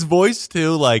his voice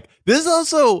too. Like this is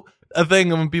also a thing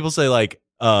when people say like,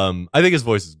 I think his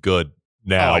voice is good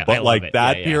now, but like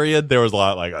that period, there was a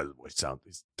lot like, his voice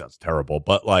sounds terrible,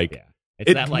 but like. Yeah.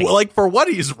 It's that, like for what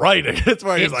he's writing, it's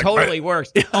where he's like, totally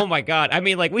works. Oh my god! I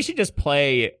mean, like we should just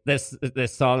play this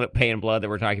song that Pay in Blood that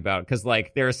we're talking about, because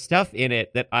like there's stuff in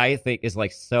it that I think is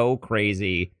like so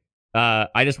crazy.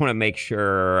 I just want to make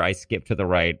sure I skip to the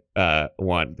right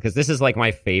one, because this is like my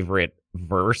favorite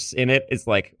verse in it. It's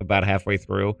like about halfway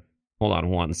through. Hold on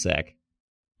one sec.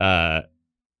 And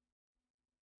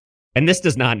this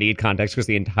does not need context because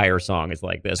the entire song is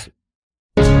like this.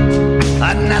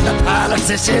 Another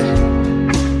politician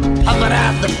pumping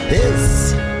out the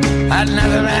piss.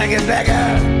 Another ragged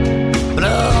beggar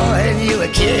blowing you a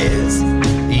kiss.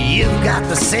 You've got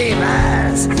the same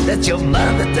eyes that your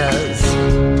mother does.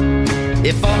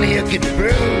 If only you could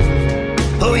prove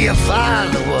who your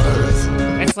father was.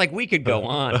 It's like we could go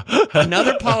on.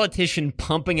 Another politician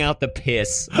pumping out the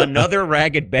piss. Another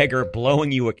ragged beggar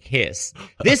blowing you a kiss.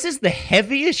 This is the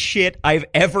heaviest shit I've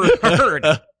ever heard.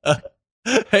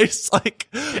 It's like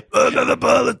another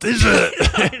politician.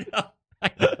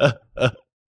 I know.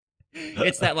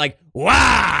 It's that like,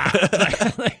 wow.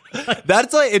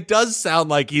 That's like, it does sound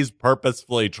like he's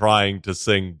purposefully trying to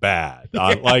sing bad.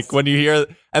 Yes. Like when you hear,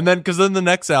 and then because then the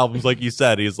next album's like you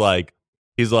said, he's like,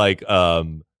 how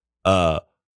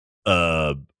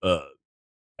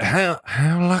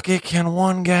lucky can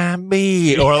one guy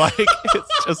be? Or like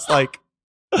it's just like,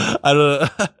 I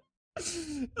don't know.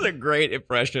 It's a great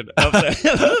impression of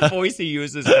the voice he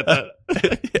uses at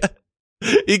the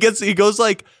He goes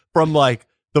like from like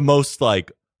the most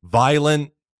like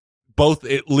violent, both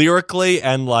lyrically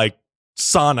and like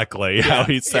sonically, how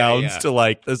he sounds to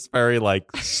like this very like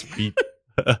sweet,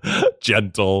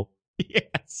 gentle.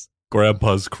 Yes.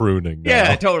 Grandpa's crooning now.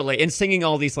 Yeah, totally. And singing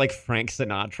all these like Frank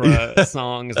Sinatra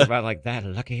songs about like that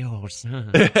lucky old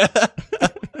son.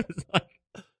 It's like,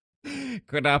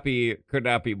 could not be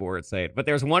more insane. But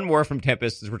there's one more from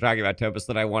Tempest, as we're talking about Tempest,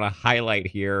 that I want to highlight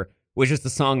here, which is the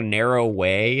song Narrow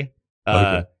Way.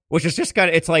 Which is just kind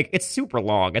of, it's super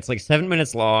long. It's like 7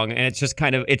 minutes long, and it's just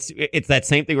kind of, it's that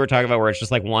same thing we were talking about where it's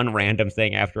just like one random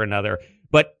thing after another.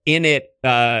 But in it,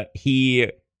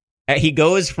 he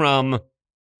goes from,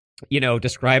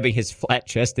 describing his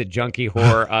flat-chested junkie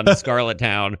whore on the Scarlet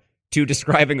Town to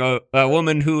describing a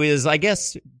woman who is, I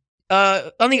guess,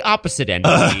 on the opposite end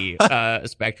of the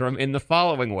spectrum in the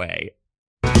following way.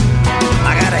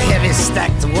 I got a heavy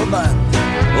stacked woman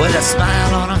with a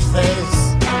smile on her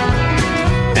face,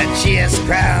 and she has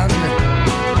crowned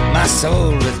my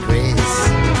soul with grace.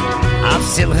 I'm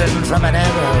still hurting from an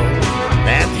arrow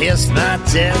that pierced my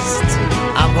chest.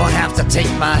 I'm gonna have to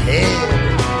take my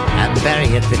head and bury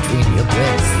it between your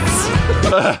breasts.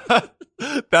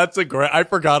 That's a great. I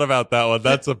forgot about that one.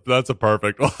 That's a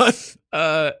perfect one.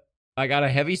 I got a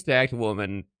heavy stacked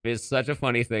woman is such a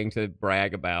funny thing to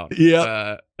brag about.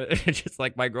 Yeah. Just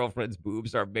like my girlfriend's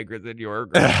boobs are bigger than your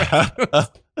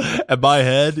girlfriend's. And my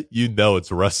head,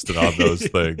 it's resting on those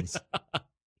things.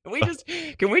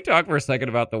 Can we talk for a second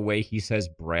about the way he says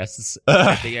breasts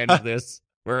at the end of this,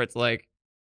 where it's like,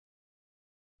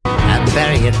 I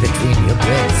bury it between your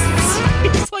breasts.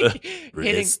 it's like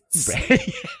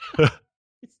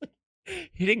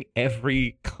hitting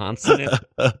every consonant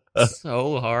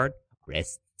so hard.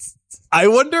 Breasts. I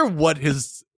wonder what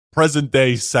his present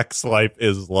day sex life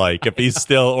is like, if he's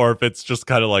still, or if it's just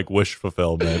kind of like wish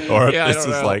fulfillment, or if this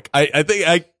is like, I think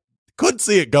I could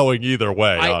see it going either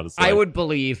way, honestly. I would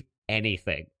believe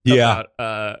anything about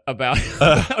Bob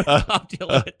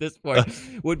Dylan at this point.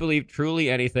 Would believe truly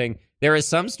anything. There is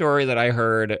some story that I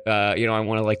heard, on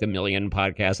one of like the million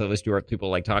podcasts I listen to where people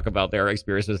like talk about their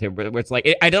experience with him, but it's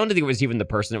like, I don't think it was even the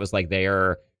person. It was like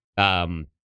they're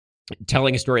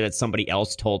telling a story that somebody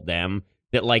else told them,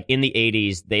 that like in the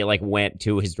 80s, they like went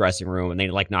to his dressing room and they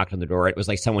like knocked on the door. It was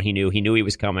like someone he knew he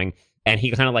was coming, and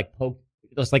he kind of like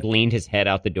leaned his head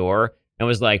out the door and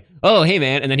was like, "Oh, hey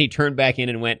man." And then he turned back in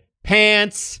and went,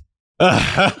 "Pants."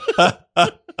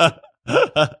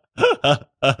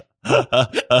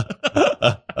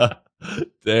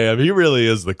 Damn, he really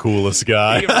is the coolest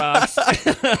guy. He rocks.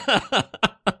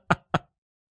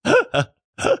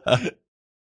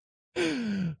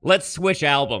 Let's switch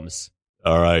albums.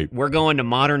 All right. We're going to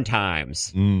modern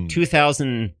times.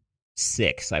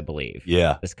 2006, I believe.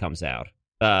 Yeah. This comes out.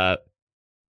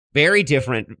 Very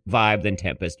different vibe than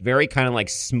Tempest. Very kind of like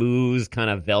smooth,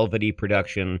 kind of velvety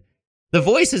production. The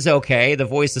voice is okay. The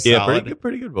voice is solid.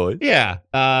 Pretty good voice. Yeah.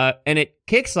 And it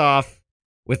kicks off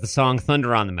with the song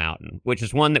Thunder on the Mountain, which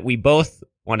is one that we both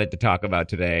wanted to talk about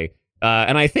today.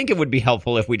 And I think it would be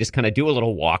helpful if we just kind of do a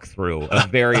little walkthrough of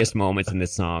various moments in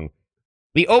this song.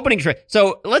 The opening track.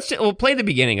 So we'll play the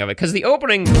beginning of it, because the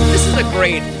opening, this is a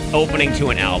great opening to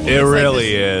an album. It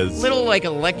really is. Little like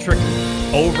electric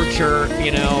overture,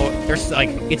 there's like,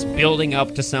 it's building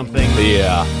up to something.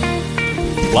 Yeah.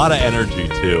 A lot of energy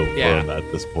too. Yeah. At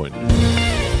this point.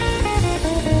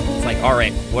 It's like, all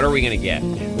right, what are we going to get?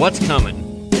 What's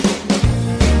coming?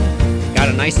 Got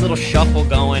a nice little shuffle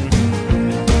going.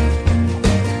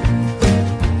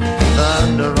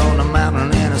 Thunder on the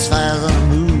mountain and as far as on the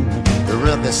moon. The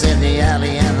ruckus in the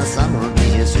alley and the sun will be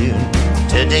here soon.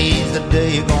 Today's the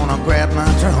day you're gonna grab my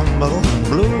trombone and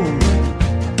blow.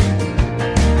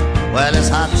 Well, it's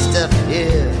hot stuff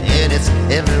here and it's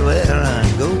everywhere I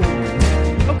go.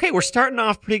 Okay, we're starting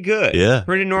off pretty good. Yeah.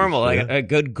 Pretty normal. Like a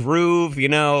good groove,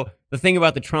 The thing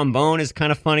about the trombone is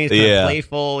kind of funny. It's kind of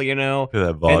playful, Look at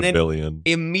that vaudevillian. And then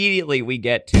immediately we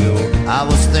get to... I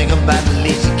was thinking about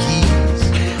Alicia Keys.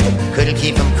 Couldn't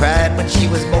keep from crying when she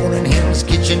was born in Hill's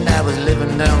Kitchen. I was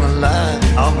living down the line.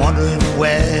 I'm wondering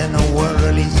where in the world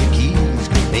Alicia Keys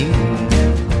could be.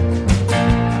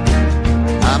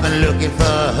 I've been looking for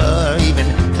her even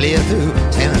clear through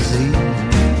Tennessee.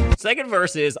 Second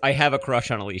verse is, I have a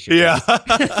crush on Alicia Keys. Yeah.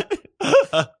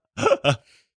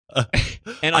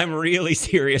 And I'm really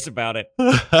serious about it.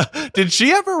 Did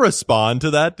she ever respond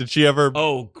to that? Did she ever?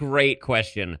 Oh, great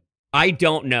question. I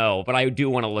don't know, but I do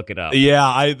want to look it up.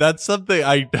 Yeah, that's something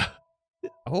I...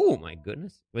 Oh, my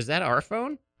goodness. Was that our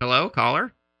phone? Hello,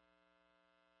 caller?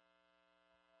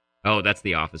 Oh, that's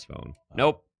the office phone.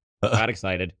 Nope. Got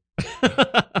excited.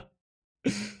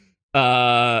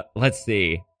 Let's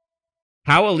see.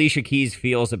 How Alicia Keys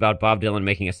feels about Bob Dylan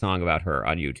making a song about her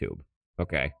on YouTube.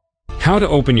 Okay. How to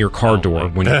open your car door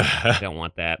when you... Don't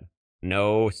want that.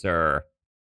 No, sir.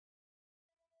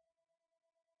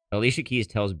 Alicia Keys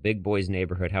tells Big Boy's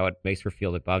Neighborhood how it makes her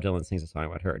feel that Bob Dylan sings a song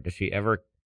about her. Does she ever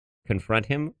confront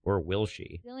him, or will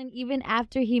she? Dylan, even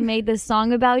after he made the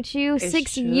song about you, It's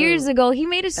 6 true. years ago, he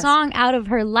made a song out of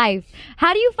her life.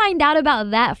 How do you find out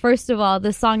about that, first of all,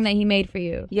 the song that he made for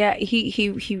you? Yeah,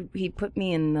 he put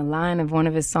me in the line of one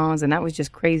of his songs, and that was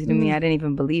just crazy to me. I didn't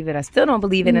even believe it. I still don't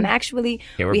believe it. And actually,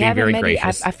 They were we being haven't very met.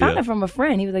 gracious. I found it from a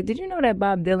friend. He was like, "Did you know that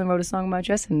Bob Dylan wrote a song about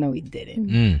you?" I said, "No, he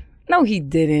didn't." No, he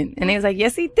didn't. And he was like,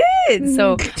 "Yes, he did."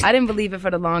 So I didn't believe it for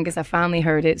the longest. I finally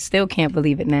heard it. Still can't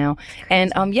believe it now.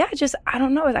 And I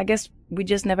don't know. I guess we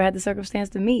just never had the circumstance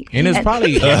to meet. And it's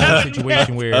probably a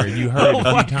situation where you heard it a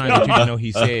few times that you didn't know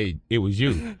he said it was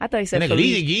you. I thought he said Nigga,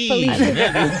 Felicia. Lisa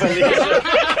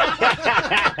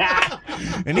Gee.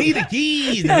 I need the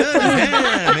keys.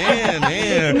 Man.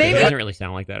 It doesn't really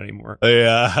sound like that anymore.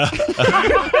 Yeah.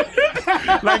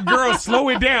 Like, girl, slow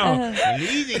it down. I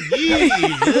need the keys.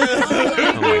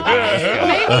 Oh my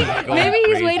gosh. Maybe he's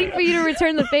Crazy. waiting for you to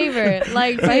return the favor.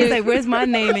 Like, He's like, where's my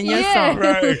name in your Yeah. song?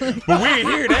 Right. But we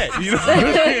didn't hear that. You know?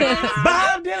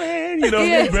 Bob Dylan. You know,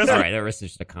 Yeah. best All right, that was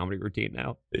just a comedy routine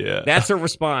now. Yeah. That's a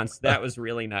response. That was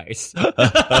really nice.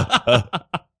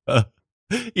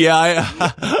 Yeah,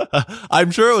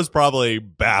 I'm sure it was probably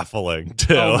baffling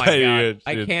too. Oh my god,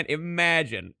 Like, I can't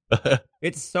imagine.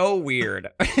 It's so weird.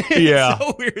 Yeah. It's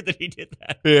so weird that he did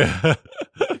that. Yeah.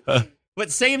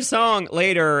 But same song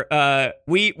later.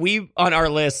 We on our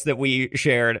list that we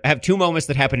shared have two moments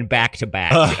that happen back to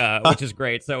back, which is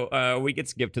great. So we can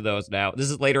skip to those now. This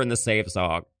is later in the same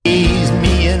song. He's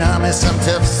me and army, some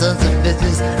tough sons of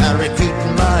bitches. I recruit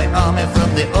my army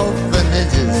from the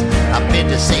orphanages. I've been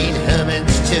to St.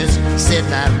 Herman's Church, said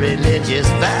my religious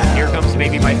vows. Here comes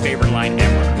maybe my favorite line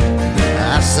ever.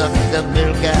 I've sucked the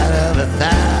milk out of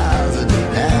 1,000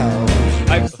 cows.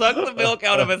 I've sucked the milk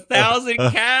out of 1,000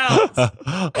 cows.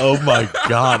 Oh my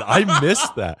god, I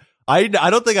missed that. I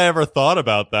don't think I ever thought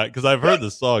about that because I've heard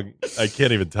the song. I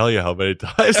can't even tell you how many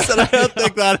times, and I don't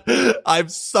think that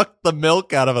I've sucked the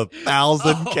milk out of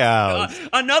 1,000 Oh, cows. God.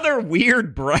 Another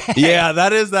weird brag. Yeah,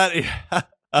 that is that.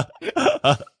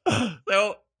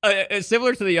 So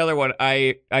similar to the other one,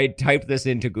 I typed this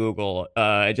into Google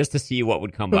just to see what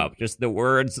would come up. Just the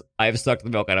words, I've sucked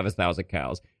the milk out of 1,000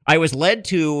 cows. I was led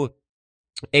to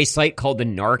a site called the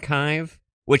Narchive,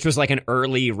 which was like an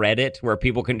early Reddit where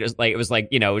people can just like, it was like,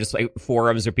 you know, just like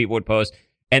forums where people would post.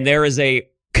 And there is a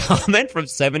comment from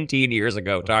 17 years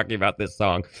ago talking about this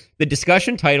song. The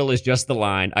discussion title is just the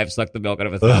line, I've sucked the milk out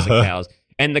of 1,000 cows.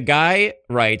 And the guy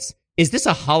writes, is this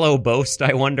a hollow boast,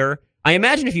 I wonder? I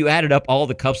imagine if you added up all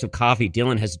the cups of coffee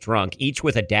Dylan has drunk, each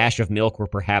with a dash of milk or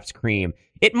perhaps cream,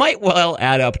 it might well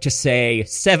add up to, say,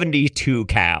 72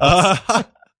 cows.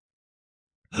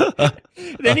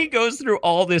 Then he goes through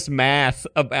all this math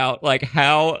about like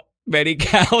how many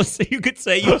cows you could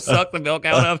say you sucked the milk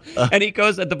out of. And he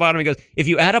goes at the bottom, he goes, if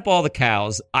you add up all the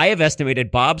cows, I have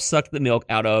estimated Bob sucked the milk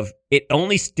out of, it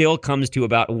only still comes to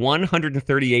about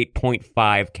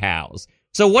 138.5 cows.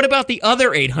 So what about the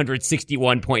other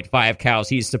 861.5 cows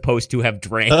he's supposed to have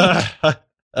drank? I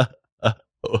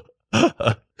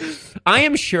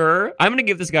am sure, I'm going to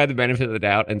give this guy the benefit of the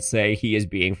doubt and say he is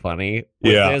being funny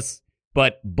with this.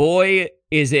 But boy,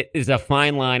 is a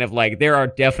fine line of like, there are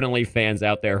definitely fans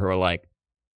out there who are like,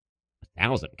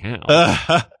 1,000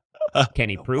 cows. Can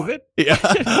he prove it? Yeah.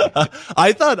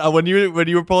 I thought when you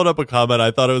were pulling up a comment,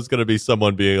 I thought it was going to be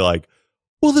someone being like,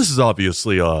 well, this is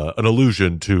obviously an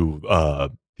allusion to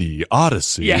the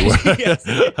Odyssey. Yes,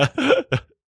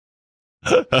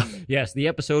 yes, the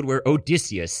episode where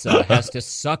Odysseus has to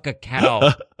suck a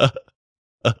cow.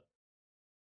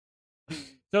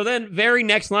 So then, very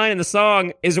next line in the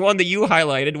song is one that you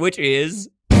highlighted, which is...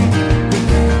 I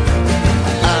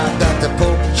got the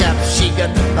pork chop, she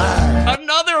got the pie.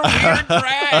 Another weird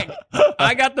brag.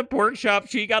 I got the pork chop,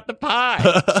 she got the pie.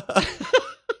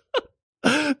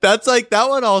 That's like, that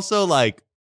one also like,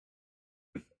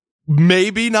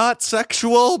 maybe not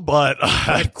sexual, but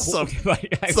something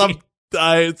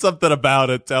about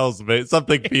it tells me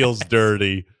something feels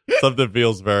dirty. Something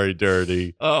feels very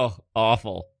dirty. Oh,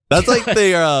 awful. That's like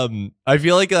I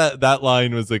feel like that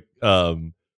line was like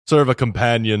sort of a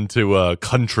companion to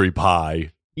Country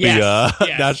Pie, yes.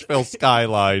 Nashville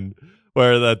Skyline,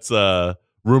 where that's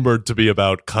rumored to be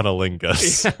about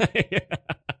cunnilingus.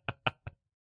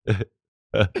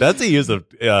 That's a use of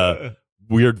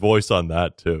weird voice on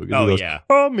that too. Oh, goes, yeah.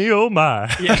 Oh me, oh my,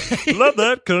 Yeah. love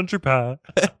that country pie.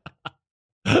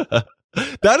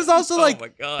 That is also like, oh my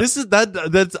God. this is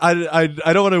that's I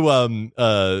don't want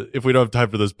to if we don't have time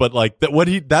for this, but like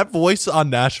that voice on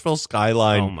Nashville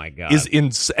Skyline, Oh my God. is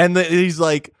and he's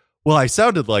like, well, I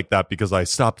sounded like that because I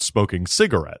stopped smoking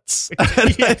cigarettes.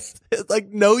 And Yes. it's like,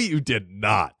 no, you did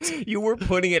not. You were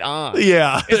putting it on.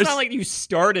 Yeah, It's not like you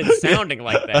started sounding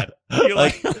like that. You're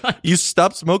like, you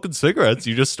stop smoking cigarettes,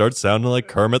 you just start sounding like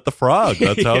Kermit the Frog.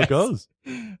 That's how Yes. it goes.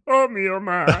 oh me, oh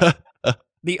my.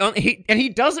 He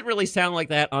doesn't really sound like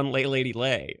that on Lay Lady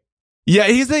Lay. Yeah,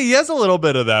 he has a little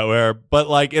bit of that but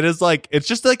like it is like, it's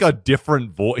just like a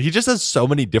different voice. He just has so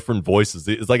many different voices.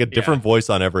 It's like a different voice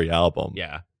on every album.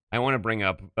 Yeah. I want to bring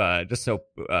up, just so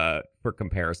for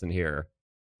comparison here,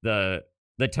 the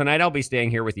Tonight I'll Be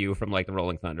Staying Here With You from like the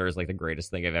Rolling Thunder is like the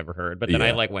greatest thing I've ever heard. But then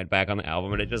I like went back on the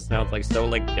album and it just sounds like so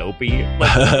like dopey.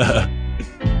 Like,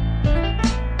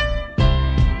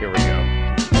 here we go.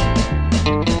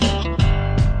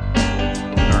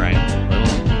 All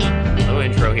right, little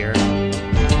intro here.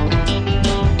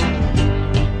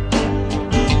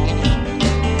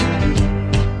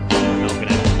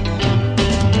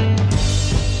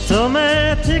 Throw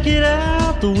my ticket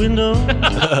out the window.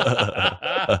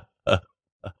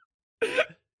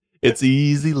 It's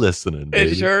easy listening,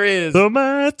 baby. It sure is. Throw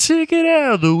my ticket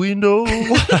out the window.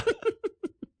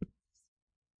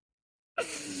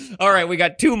 All right, we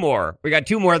got two more.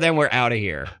 Then we're out of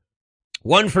here.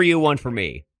 One for you, one for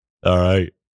me. All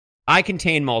right. I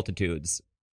Contain Multitudes.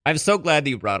 I'm so glad that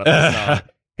you brought up this song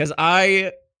because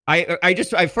I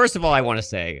first of all, I want to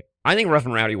say I think Rough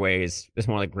and Rowdy Ways is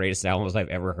one of the greatest albums I've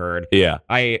ever heard. Yeah.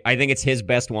 I think it's his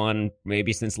best one,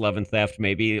 maybe since Love and Theft,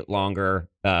 maybe longer.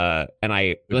 And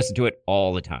I listen to it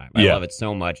all the time. I love it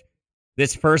so much.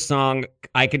 This first song,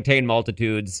 I Contain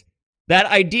Multitudes, that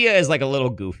idea is like a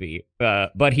little goofy,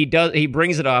 but he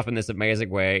brings it off in this amazing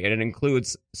way, and it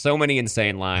includes so many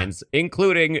insane lines,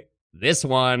 including this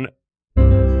one.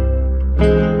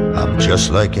 I'm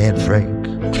just like Aunt Frank,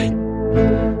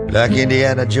 like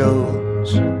Indiana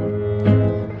Jones,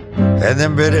 and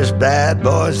them British bad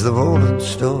boys, the Rolling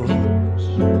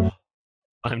Stones.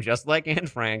 I'm just like Anne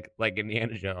Frank, like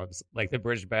Indiana Jones, like the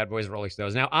British bad boys, Rolling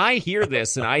Stones. Now, I hear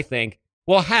this and I think,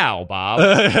 well, how, Bob?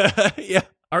 Yeah.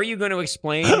 Are you going to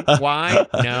explain why?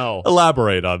 No.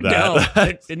 Elaborate on that.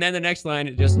 No. And then the next line,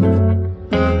 it just...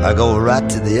 I go right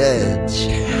to the edge.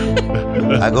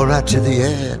 I go right to the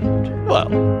end.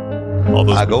 Well, all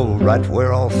those I go right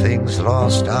where all things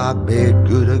lost are made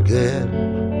good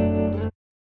again.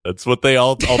 That's what they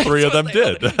all three of them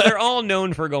did. They're all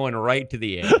known for going right to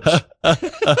the edge.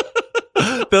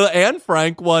 The Anne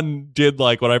Frank one did,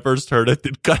 like, when I first heard it,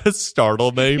 did kind of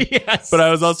startle me. Yes. But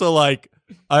I was also like,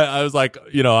 I was like,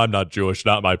 I'm not Jewish,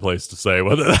 not my place to say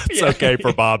whether that's okay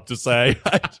for Bob to say.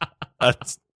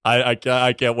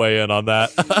 I can't weigh in on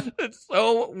that. It's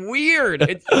so weird.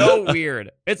 It's so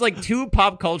weird. It's like two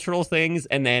pop cultural things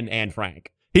and then Anne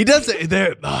Frank. He does it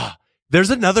there. There's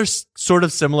another sort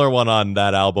of similar one on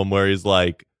that album where he's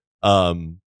like,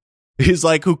 who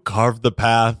carved the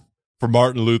path for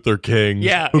Martin Luther King,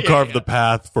 who carved the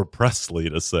path for Presley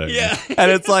to sing. Yeah.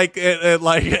 And it's like,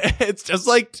 it's just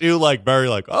like two, like, very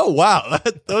like, oh, wow,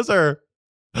 that's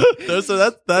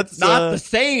not the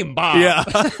same, Bob. Yeah.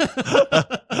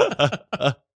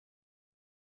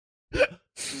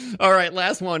 All right,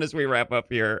 last one as we wrap up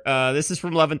here. This is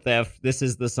from Love and Theft. This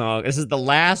is the song. This is the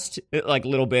last like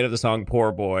little bit of the song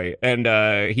Poor Boy. And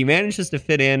he manages to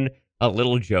fit in a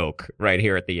little joke right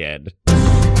here at the end.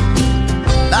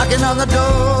 Knocking on the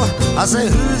door, I say,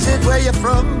 who's it, where you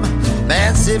from?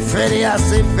 Man say Freddie, I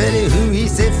say Freddie, who? He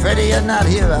say Freddie, and not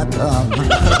here I come.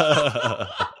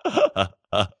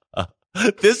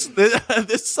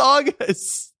 This song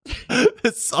is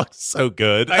so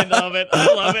good. I love it.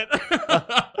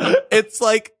 It's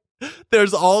like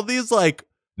there's all these like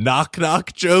knock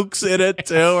knock jokes in it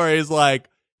too, where he's like,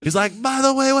 by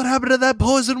the way, what happened to that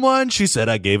poison one? She said,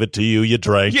 I gave it to you, you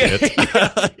drank it.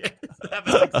 That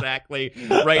was exactly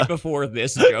right before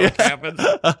this joke happens.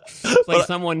 It's like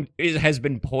someone has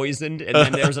been poisoned, and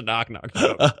then there's a knock knock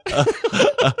joke.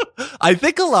 I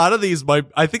think a lot of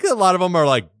them are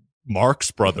like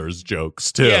Marx Brothers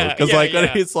jokes too, because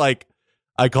he's like,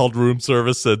 I called room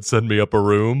service and send me up a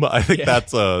room. I think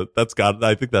that's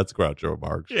Groucho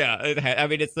Marx. Yeah, I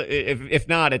mean, it's if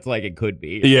not, it's like it could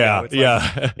be. Yeah,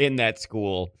 like in that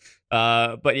school.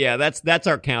 But yeah, that's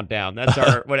our countdown. That's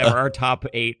our whatever, our top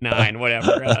 8, 9,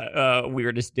 whatever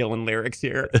weirdest Dylan lyrics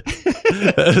here.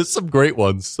 Some great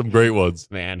ones.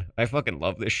 Man, I fucking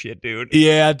love this shit, dude.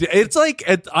 Yeah, it's like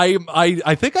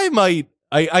I think I might.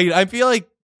 I feel like.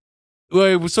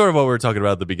 Well, sort of what we were talking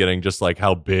about at the beginning, just like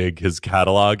how big his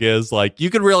catalog is. Like, you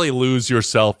could really lose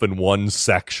yourself in one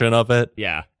section of it.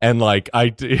 Yeah. And like,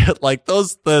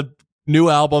 the new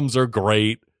albums are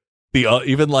great.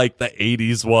 Even like the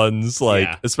 80s ones, like,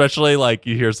 especially like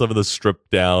you hear some of the stripped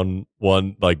down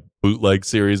like bootleg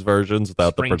series versions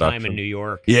without the production. Springtime in New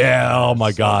York. Yeah. Oh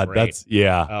my God. Great.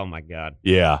 Oh my God.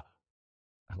 Yeah.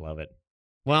 I love it.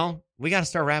 Well, we got to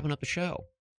start wrapping up the show.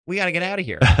 We got to get out of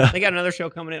here. They got another show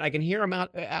coming in. I can hear them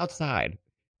outside.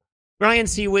 Ryan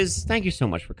Ciecwisz, thank you so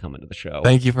much for coming to the show.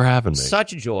 Thank you for having me.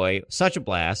 Such a joy, such a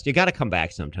blast. You got to come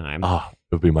back sometime. Oh, it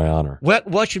would be my honor.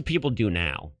 What should people do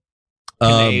now?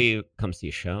 Can they come see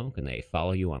a show? Can they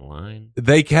follow you online?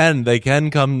 They can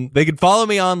come. They can follow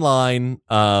me online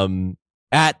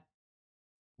at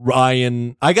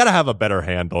Ryan. I got to have a better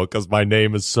handle because my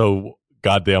name is so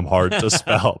goddamn hard to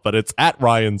spell, but it's at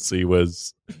Ryan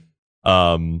Ciecwisz.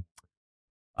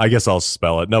 I guess I'll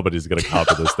spell it. Nobody's gonna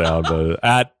copy this down, but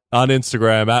on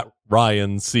Instagram at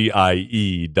Ryan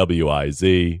Ciewiz,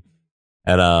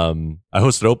 and I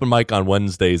host an open mic on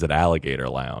Wednesdays at Alligator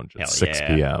Lounge at 6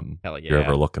 p.m. Hell yeah! If you're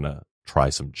ever looking to try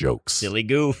some jokes. Silly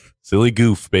goof. Silly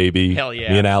goof, baby. Hell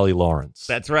yeah. Me and Allie Lawrence.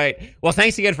 That's right. Well,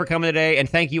 thanks again for coming today, and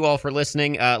thank you all for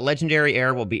listening. Legendary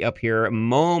Air will be up here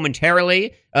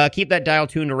momentarily. Keep that dial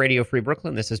tuned to Radio Free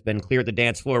Brooklyn. This has been Clear the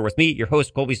Dance Floor with me, your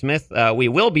host, Colby Smith. We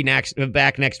will be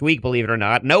back next week, believe it or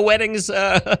not. No weddings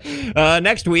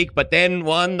next week, but then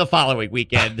one the following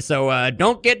weekend. So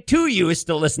don't get too used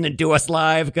to listening to us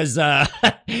live, because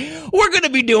we're going to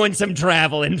be doing some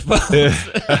traveling, folks.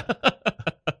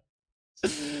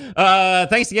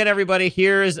 Thanks again, everybody.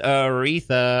 Here's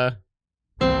Aretha.